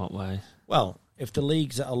 In what way? Well, if the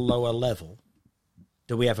league's at a lower level,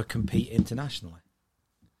 do we ever compete internationally?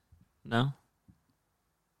 No.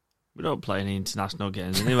 We don't play any international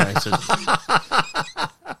games anyway, so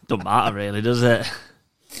don't matter really, does it?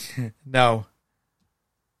 No,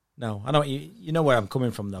 I know you know where I'm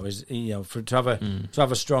coming from though. Is to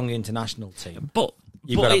have a strong international team, but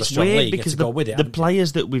you've got to have a strong league because to go with it. The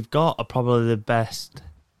players that we've got are probably the best.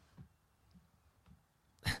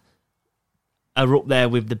 Are up there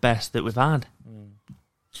with the best that we've had.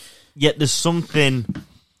 Yet there's something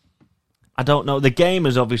I don't know. The game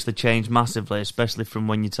has obviously changed massively, especially from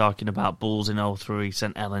when you're talking about Bulls in 03,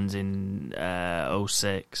 St Helens in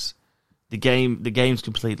 06. The game's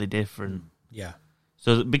completely different. Yeah.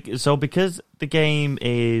 So because the game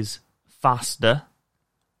is faster,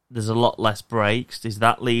 there's a lot less breaks. Is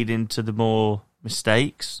that leading to the more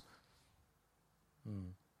mistakes?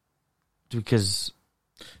 Because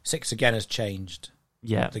 6 again has changed.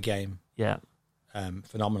 The game. Yeah.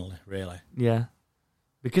 Phenomenally, really. Yeah.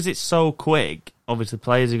 Because it's so quick, obviously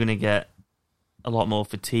players are going to get a lot more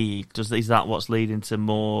fatigued. Is that what's leading to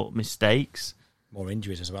more mistakes? More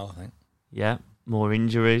injuries as well, I think. Yeah, more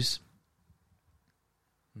injuries.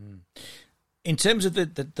 In terms of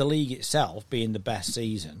the league itself being the best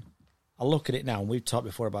season, I look at it now, and we've talked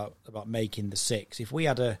before about making the 6. If we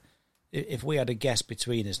had a guess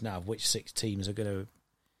between us now of which 6 teams are going to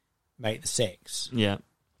make the 6, yeah,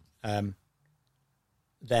 then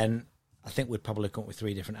I think we'd probably come up with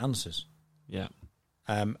 3 different answers. Yeah,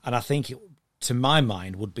 and I think it, to my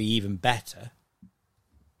mind, would be even better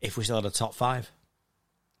if we still had a top 5.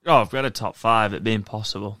 Oh, if we had a top 5, it'd be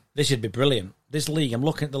impossible. This should be brilliant. This league, I'm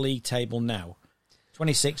looking at the league table now.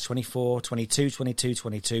 26, 24, 22, 22,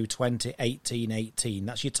 22, 20, 18, 18.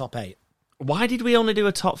 That's your top 8. Why did we only do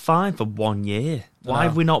a top 5 for 1 year? Why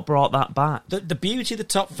have we not brought that back? The beauty of the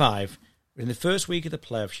top 5, in the first week of the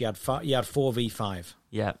playoffs, you had 4v5.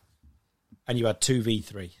 Yeah. And you had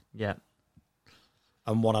 2v3. Yeah.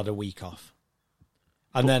 And 1 had a week off.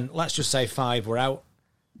 And then, let's just say 5 were out.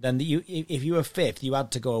 Then if you were 5th, you had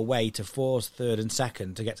to go away to 4th, 3rd and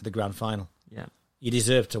 2nd to get to the grand final. Yeah. You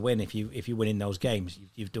deserve to win if you win in those games.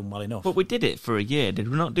 You've done well enough. But we did it for a year. Did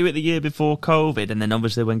we not do it the year before COVID? And then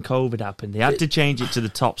obviously when COVID happened, they had to change it to the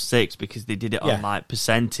top 6 because they did it on like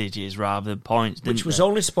percentages rather than points, didn't Which was they?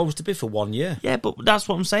 only supposed to be for 1 year. Yeah, but that's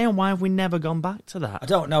what I'm saying. Why have we never gone back to that? I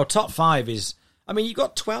don't know. Top 5 is... I mean, you've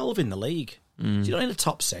got 12 in the league. So you don't need a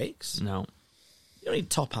top 6. No. You don't need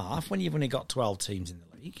top half when you've only got 12 teams in the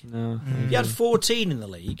league. No. If you had 14 in the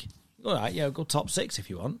league, all right, yeah, go top 6 if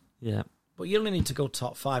you want. Yeah. But you only need to go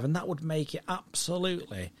top 5, and that would make it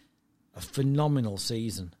absolutely a phenomenal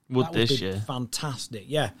season. Would this be year? Fantastic,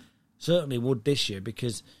 yeah. Certainly would this year,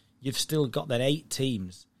 because you've still got then 8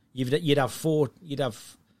 teams. You'd have 4.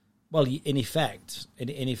 Well, in effect,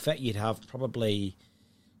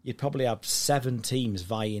 you'd probably have 7 teams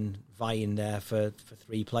vying there for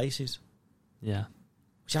 3 places. Yeah.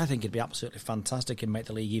 Which I think would be absolutely fantastic and make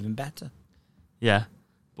the league even better. Yeah.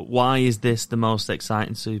 But why is this the most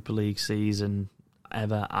exciting Super League season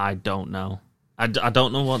ever? I don't know. I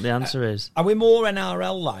don't know what the answer is. Are we more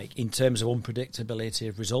NRL-like in terms of unpredictability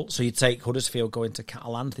of results? So you take Huddersfield going to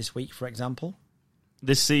Catalan this week, for example?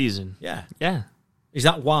 This season? Yeah. Yeah. Is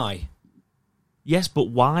that why? Yes, but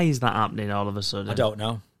why is that happening all of a sudden? I don't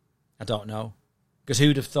know. Because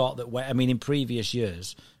who'd have thought that... I mean, in previous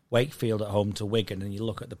years, Wakefield at home to Wigan, and you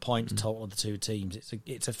look at the points total of the 2 teams,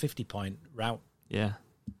 it's a 50-point route. Yeah.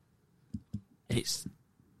 It's...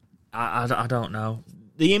 I don't know.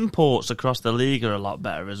 The imports across the league are a lot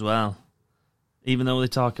better as well. Even though they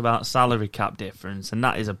talk about salary cap difference, and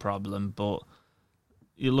that is a problem, but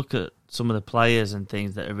you look at some of the players and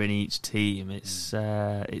things that are in each team, it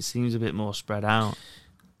seems a bit more spread out.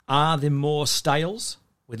 Are there more styles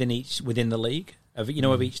within the league? Of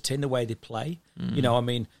each team, the way they play? I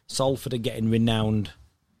mean, Salford are getting renowned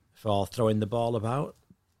for throwing the ball about.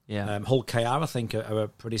 Yeah. Hull KR, I think, are a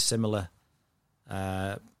pretty similar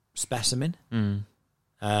specimen.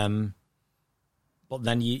 But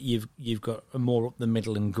then you've got a more up the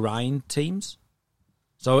middle and grind teams.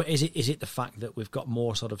 So is it the fact that we've got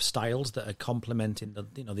more sort of styles that are complementing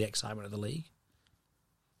the excitement of the league?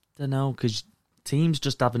 I don't know, because teams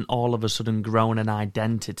just haven't all of a sudden grown an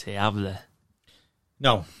identity, have they?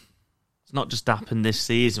 No. It's not just happened this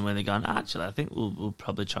season when they're going, actually, I think we'll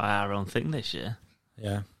probably try our own thing this year.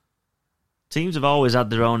 Yeah. Teams have always had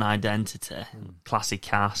their own identity. Classy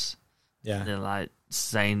Cass. Yeah. They're like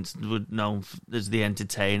Saints were known as the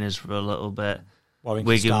entertainers for a little bit.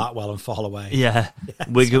 Wigan start well and fall away. Yeah.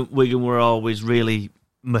 Wigan were always really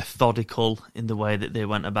methodical in the way that they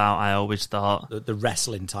went about, I always thought. The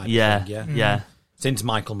wrestling type of thing, yeah. Since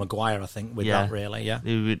Michael Maguire, I think, with that, really, yeah.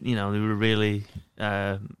 They were really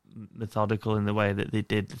methodical in the way that they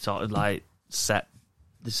did sort of like set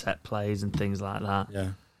plays and things like that.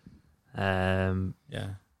 Yeah.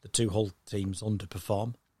 The 2 Hull teams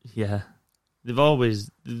underperform. Yeah. They've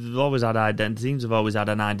always had identity. Teams have always had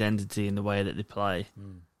an identity in the way that they play.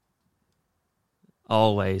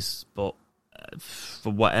 Always, but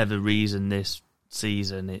for whatever reason this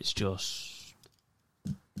season, it's just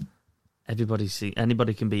anybody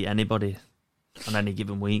can beat anybody on any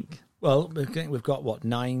given week. Well, we've got, what,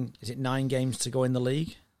 9... Is it 9 games to go in the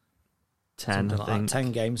league? 10, Something I like think. that.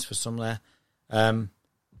 10 games for some there. I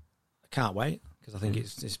can't wait, because I think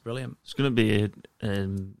it's brilliant. It's going to be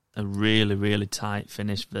a really, really tight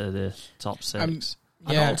finish for the top 6.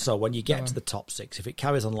 And also, when you get to the top 6, if it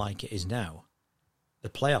carries on like it is now, the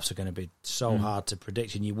playoffs are going to be so hard to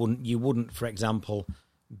predict, and you wouldn't, for example,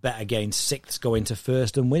 bet against 6th going to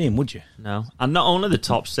 1st and winning, would you? No. And not only the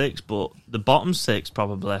top 6, but the bottom 6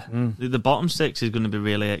 probably. The bottom 6 is going to be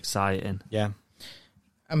really exciting. Yeah.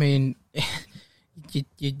 I mean,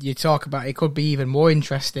 you talk about it could be even more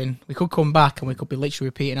interesting. We could come back and we could be literally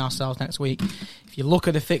repeating ourselves next week. If you look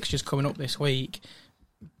at the fixtures coming up this week,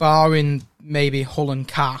 barring maybe Hull and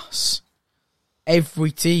Cass,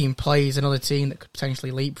 every team plays another team that could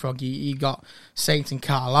potentially leapfrog. You got Saints and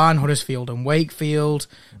Carlisle, Huddersfield and Wakefield,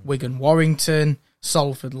 Wigan, Warrington,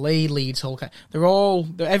 Salford, Leeds, Hull.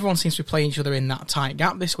 Everyone seems to be playing each other in that tight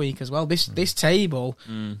gap this week as well. This table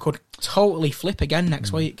could totally flip again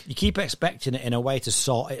next week. You keep expecting it in a way to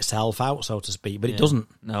sort itself out, so to speak, but it doesn't.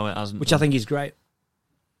 No, it hasn't. Which I think is great.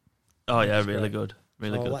 Oh yeah, really good.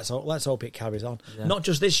 Really good. Let's hope it carries on. Yeah. Not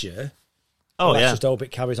just this year. Oh, let's just hope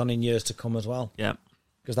it carries on in years to come as well. Yeah.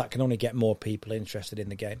 Because that can only get more people interested in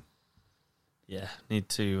the game. Yeah,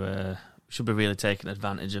 should be really taking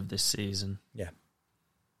advantage of this season. Yeah.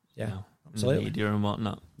 Yeah, you know, absolutely. Media and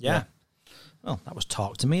whatnot. Yeah. Well, that was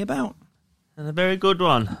Talk to Me About. And a very good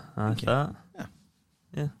one, I thought.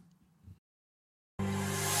 Yeah.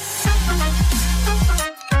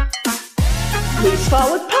 Loose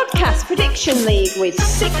Forward Podcast Prediction League with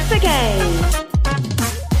 6 again.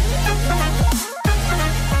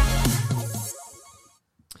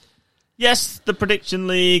 Yes, the Prediction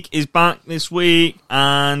League is back this week,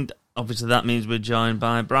 and obviously that means we're joined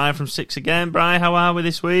by Bri from 6 again. Bri, how are we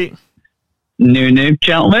this week? New,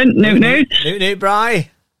 gentlemen. New, Bri.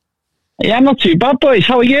 Yeah, I'm not too bad, boys.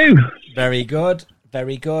 How are you? Very good.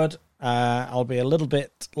 Very good. I'll be a little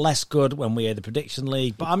bit less good when we hear the Prediction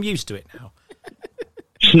League, but I'm used to it now.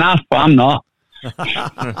 Snap, but I'm not. Do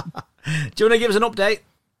you want to give us an update?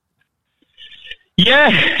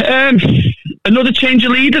 Yeah, another change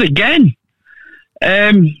of leader again.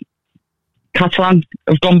 Catalan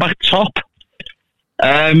have gone back top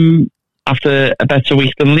after a better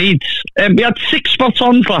week than Leeds. We had 6 spots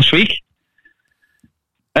on last week.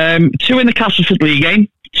 2 in the Castleford League game,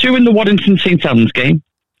 2 in the Waddington St Helens game,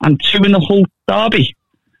 and 2 in the Hull Derby.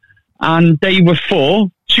 And they were 4,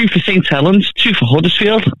 2 for St Helens, 2 for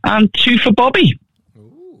Huddersfield, and 2 for Bobby.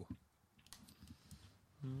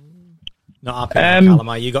 Not happy,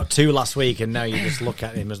 Callum. You got 2 last week, and now you just look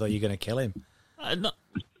at him as though you're going to kill him.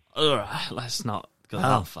 All right, let's not go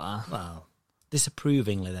that far. Well,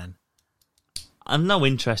 disapprovingly then. I've no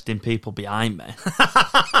interest in people behind me.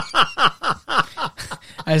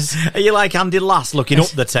 Are you like Andy Lass looking up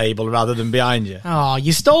the table rather than behind you? Oh,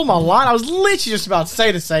 you stole my line. I was literally just about to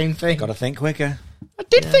say the same thing. Got to think quicker. I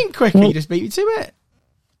did think quicker. You just beat me to it.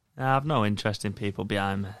 I have no interest in people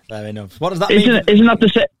behind me. Fair enough. What does that mean? Isn't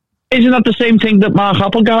that the same thing that Mark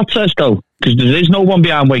Applegate says, though? Because there is no one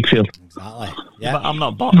behind Wakefield. Exactly. Yeah. But I'm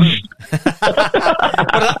not bottom. What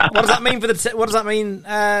does that mean for the? What does that mean?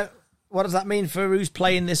 What does that mean for who's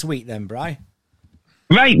playing this week then, Bri?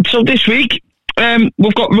 Right. So this week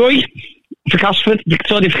we've got Roy for Castleford,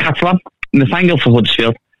 Victoria for Catalan, Nathaniel for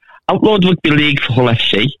Huddersfield, Outlawed Rugby League for Hull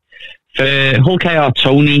FC. For Hull KR,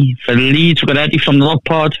 Tony. For Leeds, we've got Eddie from the Log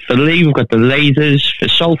Pod. For Lee, we've got the Lasers. For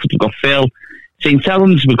Salford, we've got Phil. St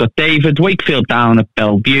Helens, we've got David. Wakefield down at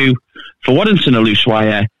Bellevue. For Waddington, a loose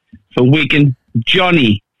wire. For Wigan,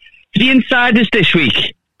 Johnny. For the insiders this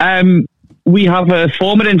week, we have a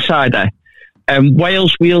former insider,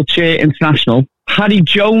 Wales Wheelchair International, Harry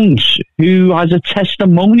Jones, who has a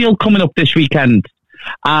testimonial coming up this weekend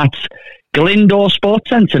at Glyndor Sports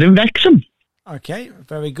Centre in Wrexham. Okay,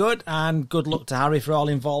 very good. And good luck to Harry for all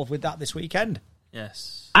involved with that this weekend.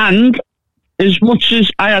 Yes. And as much as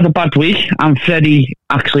I had a bad week, and Freddie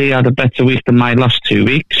actually had a better week than my last 2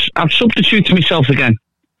 weeks, I've substituted myself again.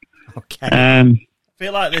 Okay. I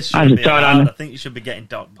feel like this should be allowed. I think you should be getting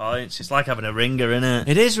dock points. It's like having a ringer, isn't it?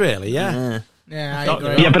 It is really, yeah. Yeah, I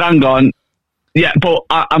agree. Yeah, but I'm gone. Yeah, but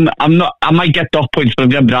I'm not. I might get dock points, but I'm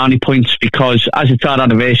getting brownie points because as it's our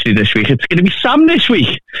anniversary this week, it's going to be Sam this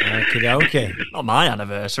week. Okay. Not my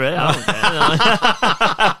anniversary.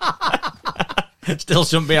 Still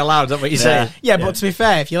shouldn't be allowed. Is that what you're saying? Yeah, but to be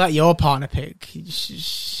fair, if you let your partner pick,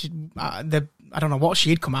 I don't know what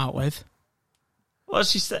she'd come out with. Well,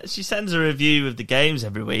 she sends a review of the games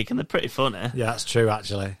every week, and they're pretty funny. Yeah, that's true.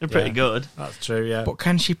 Actually, they're pretty good. That's true. Yeah, but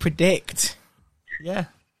can she predict? Yeah.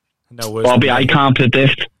 No words. Bobby, I can't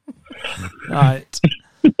predict. Right.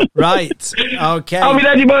 Right. Okay. Are we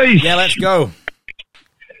ready, boys? Yeah, let's go.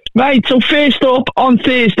 Right, so first up on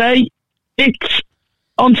Thursday, it's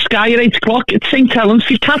on Sky at 8 o'clock. It's St. Helens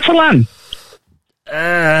v Catalan.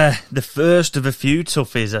 The first of a few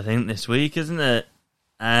toughies, I think, this week, isn't it?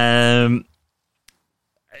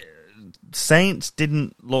 Saints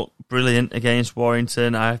didn't look brilliant against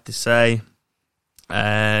Warrington, I have to say.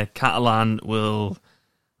 Catalan will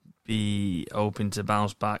be hoping to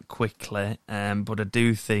bounce back quickly, but I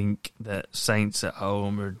do think that Saints at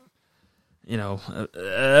home are,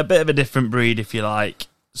 a bit of a different breed, if you like.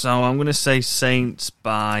 So I'm going to say Saints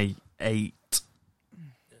by 8.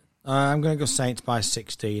 I'm going to go Saints by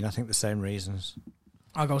 16. I think the same reasons.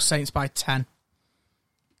 I'll go Saints by 10.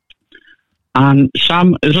 And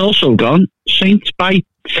Sam has also gone Saints by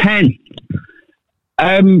 10.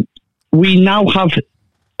 We now have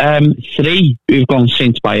 3 who've gone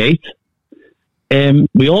Saints by 8.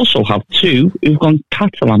 We also have 2 who've gone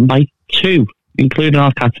Catalan by 2, including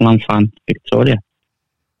our Catalan fan, Victoria.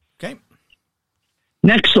 Okay.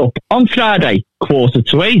 Next up, on Friday,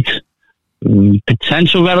 7:45,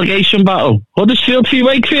 potential relegation battle. Huddersfield v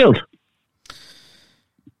Wakefield.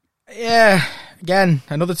 Yeah, again,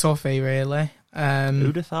 another toughie, really.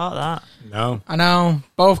 Who'd have thought that? No. I know,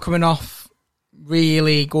 both coming off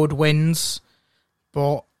really good wins,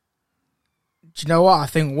 but do you know what? I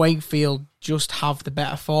think Wakefield just have the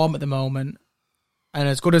better form at the moment. And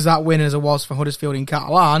as good as that win as it was for Huddersfield in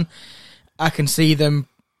Catalan, I can see them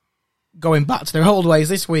going back to their old ways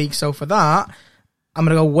this week. So for that, I'm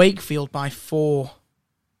going to go Wakefield by 4.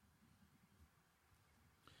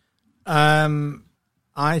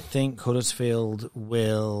 I think Huddersfield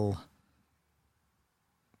will...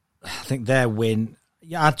 I think their win...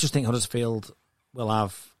 Yeah, I just think Huddersfield will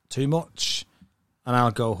have too much. And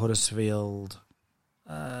I'll go Huddersfield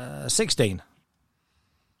 16.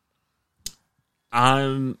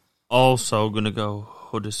 I'm also going to go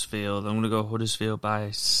Huddersfield. I'm going to go Huddersfield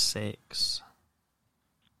by 6.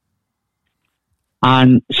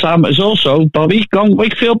 And Sam has also, Bobby, gone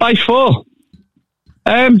Wakefield by 4.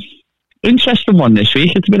 Interesting one this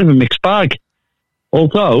week. It's a bit of a mixed bag.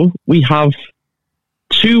 Although we have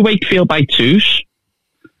 2 Wakefield by 2s.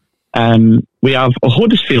 We have a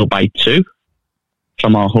Huddersfield by 2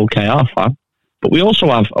 from our Hull KR fan. But we also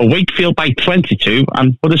have a Wakefield by 22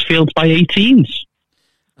 and Huddersfield by 18s.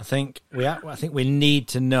 I think we need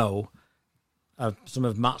to know some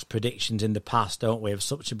of Matt's predictions in the past, don't we? Of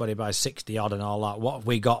somebody by 60 odd and all that. What have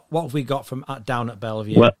we got? What have we got from down at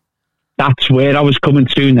Bellevue? Well, that's where I was coming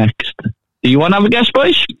to next. Do you want to have a guess,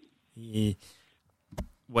 boys? Yeah.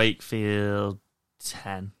 Wakefield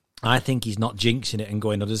 10. I think he's not jinxing it and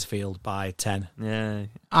going Huddersfield by 10. Yeah.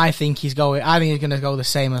 I think he's going to go the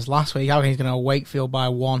same as last week. I think he's going to go Wakefield by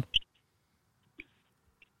 1.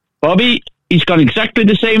 Bobby, he's gone exactly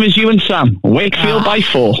the same as you and Sam. Wakefield by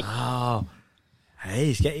 4. Oh,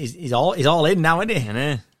 hey, he's all in now, isn't he?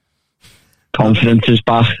 Yeah. Confidence is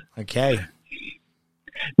back. Okay.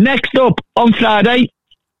 Next up on Friday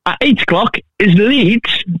at 8 o'clock is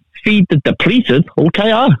Leeds feed the depleted Hull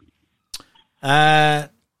KR.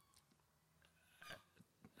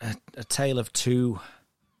 A tale of 2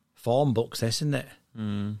 form books, this, isn't it?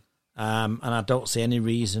 And I don't see any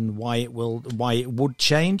reason why it would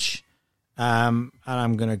change. And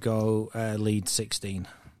I'm going to go Leeds 16.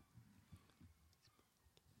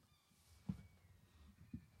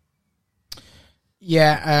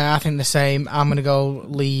 Yeah, I think the same. I'm going to go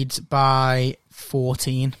Leeds by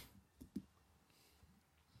 14.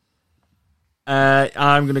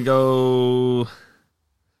 I'm going to go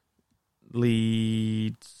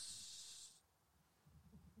Leeds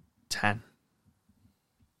 10.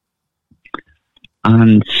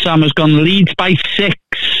 And Sam has gone Leeds by 6.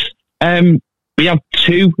 We have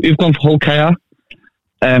 2 who've gone for Hull KR.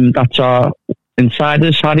 That's our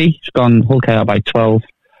insiders. Harry has gone Hull KR by 12.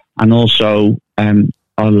 And also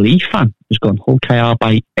our Leaf fan has gone Hull KR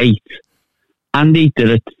by 8. Andy,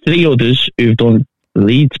 there are 3 others who've done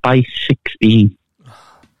Leeds by 16.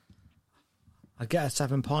 I get a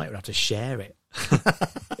 7 point. We have to share it.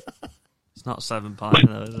 It's not 7 point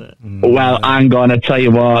though, is it? Well, I'm going to tell you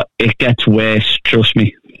what, it gets worse, trust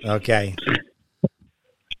me. Okay.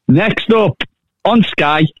 Next up, on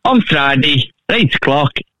Sky, on Friday, 8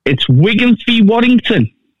 o'clock, it's Wigan v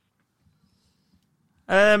Warrington.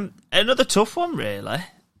 Another tough one, really.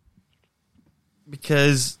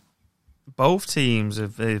 Because both teams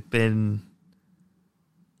have been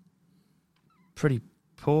pretty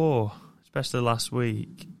poor, especially last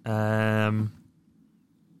week.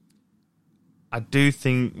 I do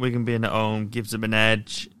think Wigan being at home gives them an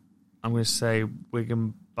edge. I'm going to say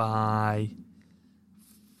Wigan by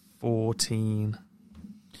 14.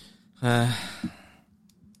 Because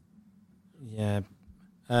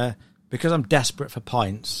I'm desperate for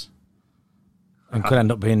points and could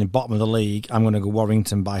end up being in the bottom of the league, I'm going to go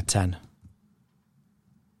Warrington by 10.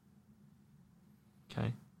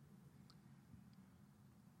 Okay.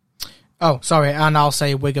 Oh, sorry, and I'll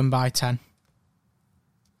say Wigan by 10.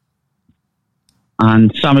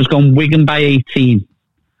 And Sam has gone Wigan by 18.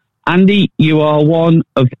 Andy, you are one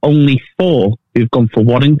of only 4 who've gone for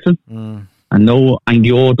Warrington. And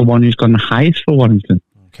you're the one who's gone the highest for Warrington.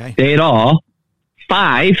 Okay. There are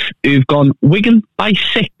 5 who've gone Wigan by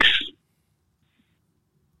 6.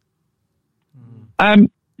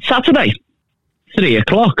 Saturday, 3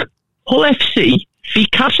 o'clock, Hull FC v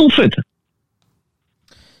Castleford.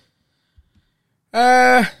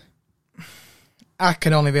 I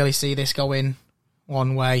can only really see this going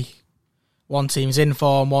one way. One team's in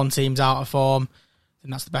form, one team's out of form. I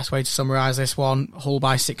think that's the best way to summarise this one. Hull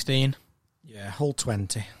by 16. Yeah, Hull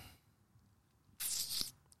 20.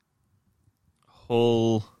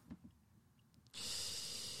 Hull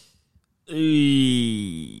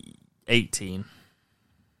 18.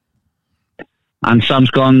 And Sam's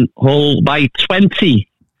gone Hull by 20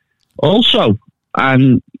 also.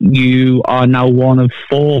 And you are now one of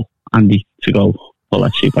 4, Andy, to go Hull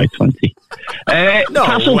FC by 20. No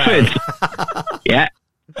Castleford. Yeah.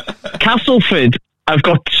 Castleford, I've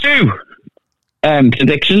got 2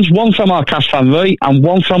 predictions. One from our Cass fan Roy and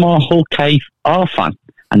one from our Hull KR fan.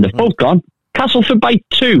 And they've both gone Castleford by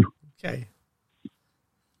 2. Okay.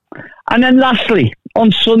 And then lastly,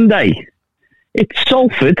 on Sunday, it's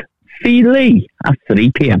Salford v Lee at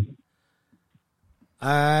 3 p.m.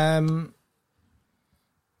 I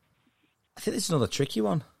think this is another tricky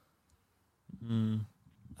one.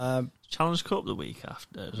 Challenge Cup the week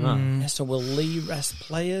after as well. So will Lee rest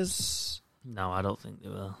players? No, I don't think they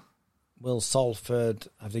will. Will Salford,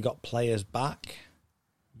 have they got players back?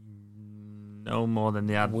 No more than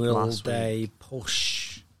they had Will last they week.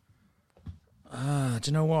 push? Do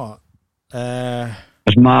you know what?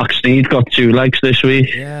 Has Mark Sneed got 2 legs this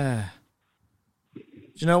week? Yeah. Do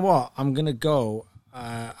you know what? I'm gonna go.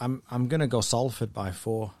 I'm gonna go Salford by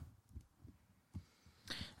 4.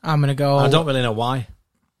 I'm going to go... I don't really know why.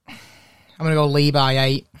 I'm going to go Lee by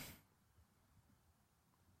 8.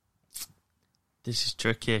 This is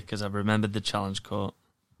tricky because I remembered the Challenge Cup.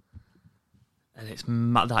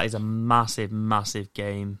 And that is a massive, massive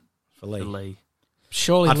game for Lee.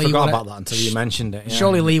 Surely I Lee forgot about that until you mentioned it. Yeah.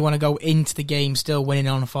 Surely Lee want to go into the game still winning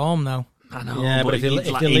on form, though. I know, Yeah, but if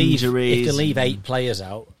they injuries leave 8 players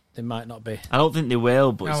out, they might not be. I don't think they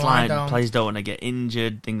will, but it's No, I like don't. players don't want to get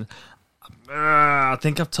injured. Things. I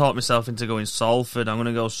think I've talked myself into going Salford. I'm going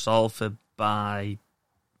to go Salford by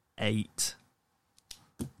 8.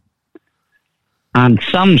 And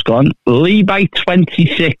Sam's gone Lee by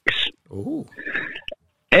 26. Ooh.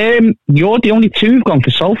 You're the only 2 who've gone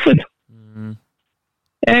for Salford.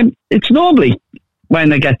 It's normally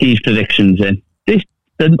when I get these predictions in.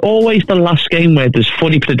 They're always the last game where there's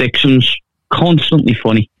funny predictions, constantly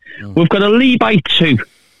funny. We've got a Lee by 2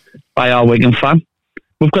 by our Wigan fan.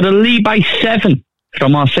 We've got a Lee by 7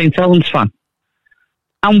 from our St. Helens fan.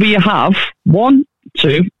 And we have 1,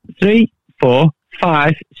 2, 3, 4,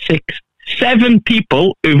 5, 6, 7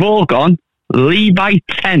 people who've all gone Lee by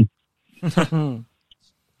 10. Hard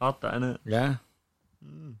that, isn't it? Yeah.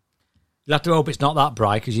 You'll have to hope it's not that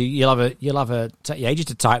bright because you'll have take you ages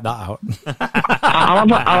to type that out.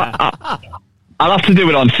 I'll have to do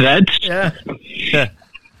it on threads. Yeah.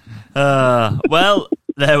 Well,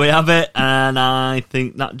 there we have it, and I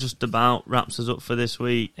think that just about wraps us up for this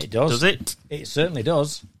week. It does. Does it? It certainly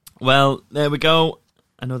does. Well, there we go.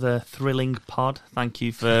 Another thrilling pod. Thank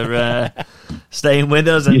you for staying with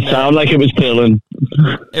us. You sound like it was thrilling.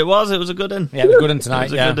 It was a good one. Yeah, it was good one tonight.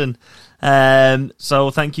 It was a good one.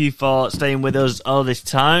 So thank you for staying with us all this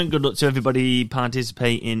time. Good luck to everybody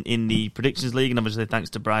participating in the Predictions League, and obviously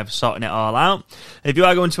thanks to Brian for sorting it all out. If you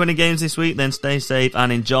are going to any games this week, then stay safe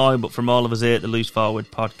and enjoy. But from all of us here at the Loose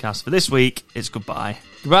Forward Podcast for this week, it's goodbye.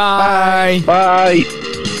 Bye. Bye.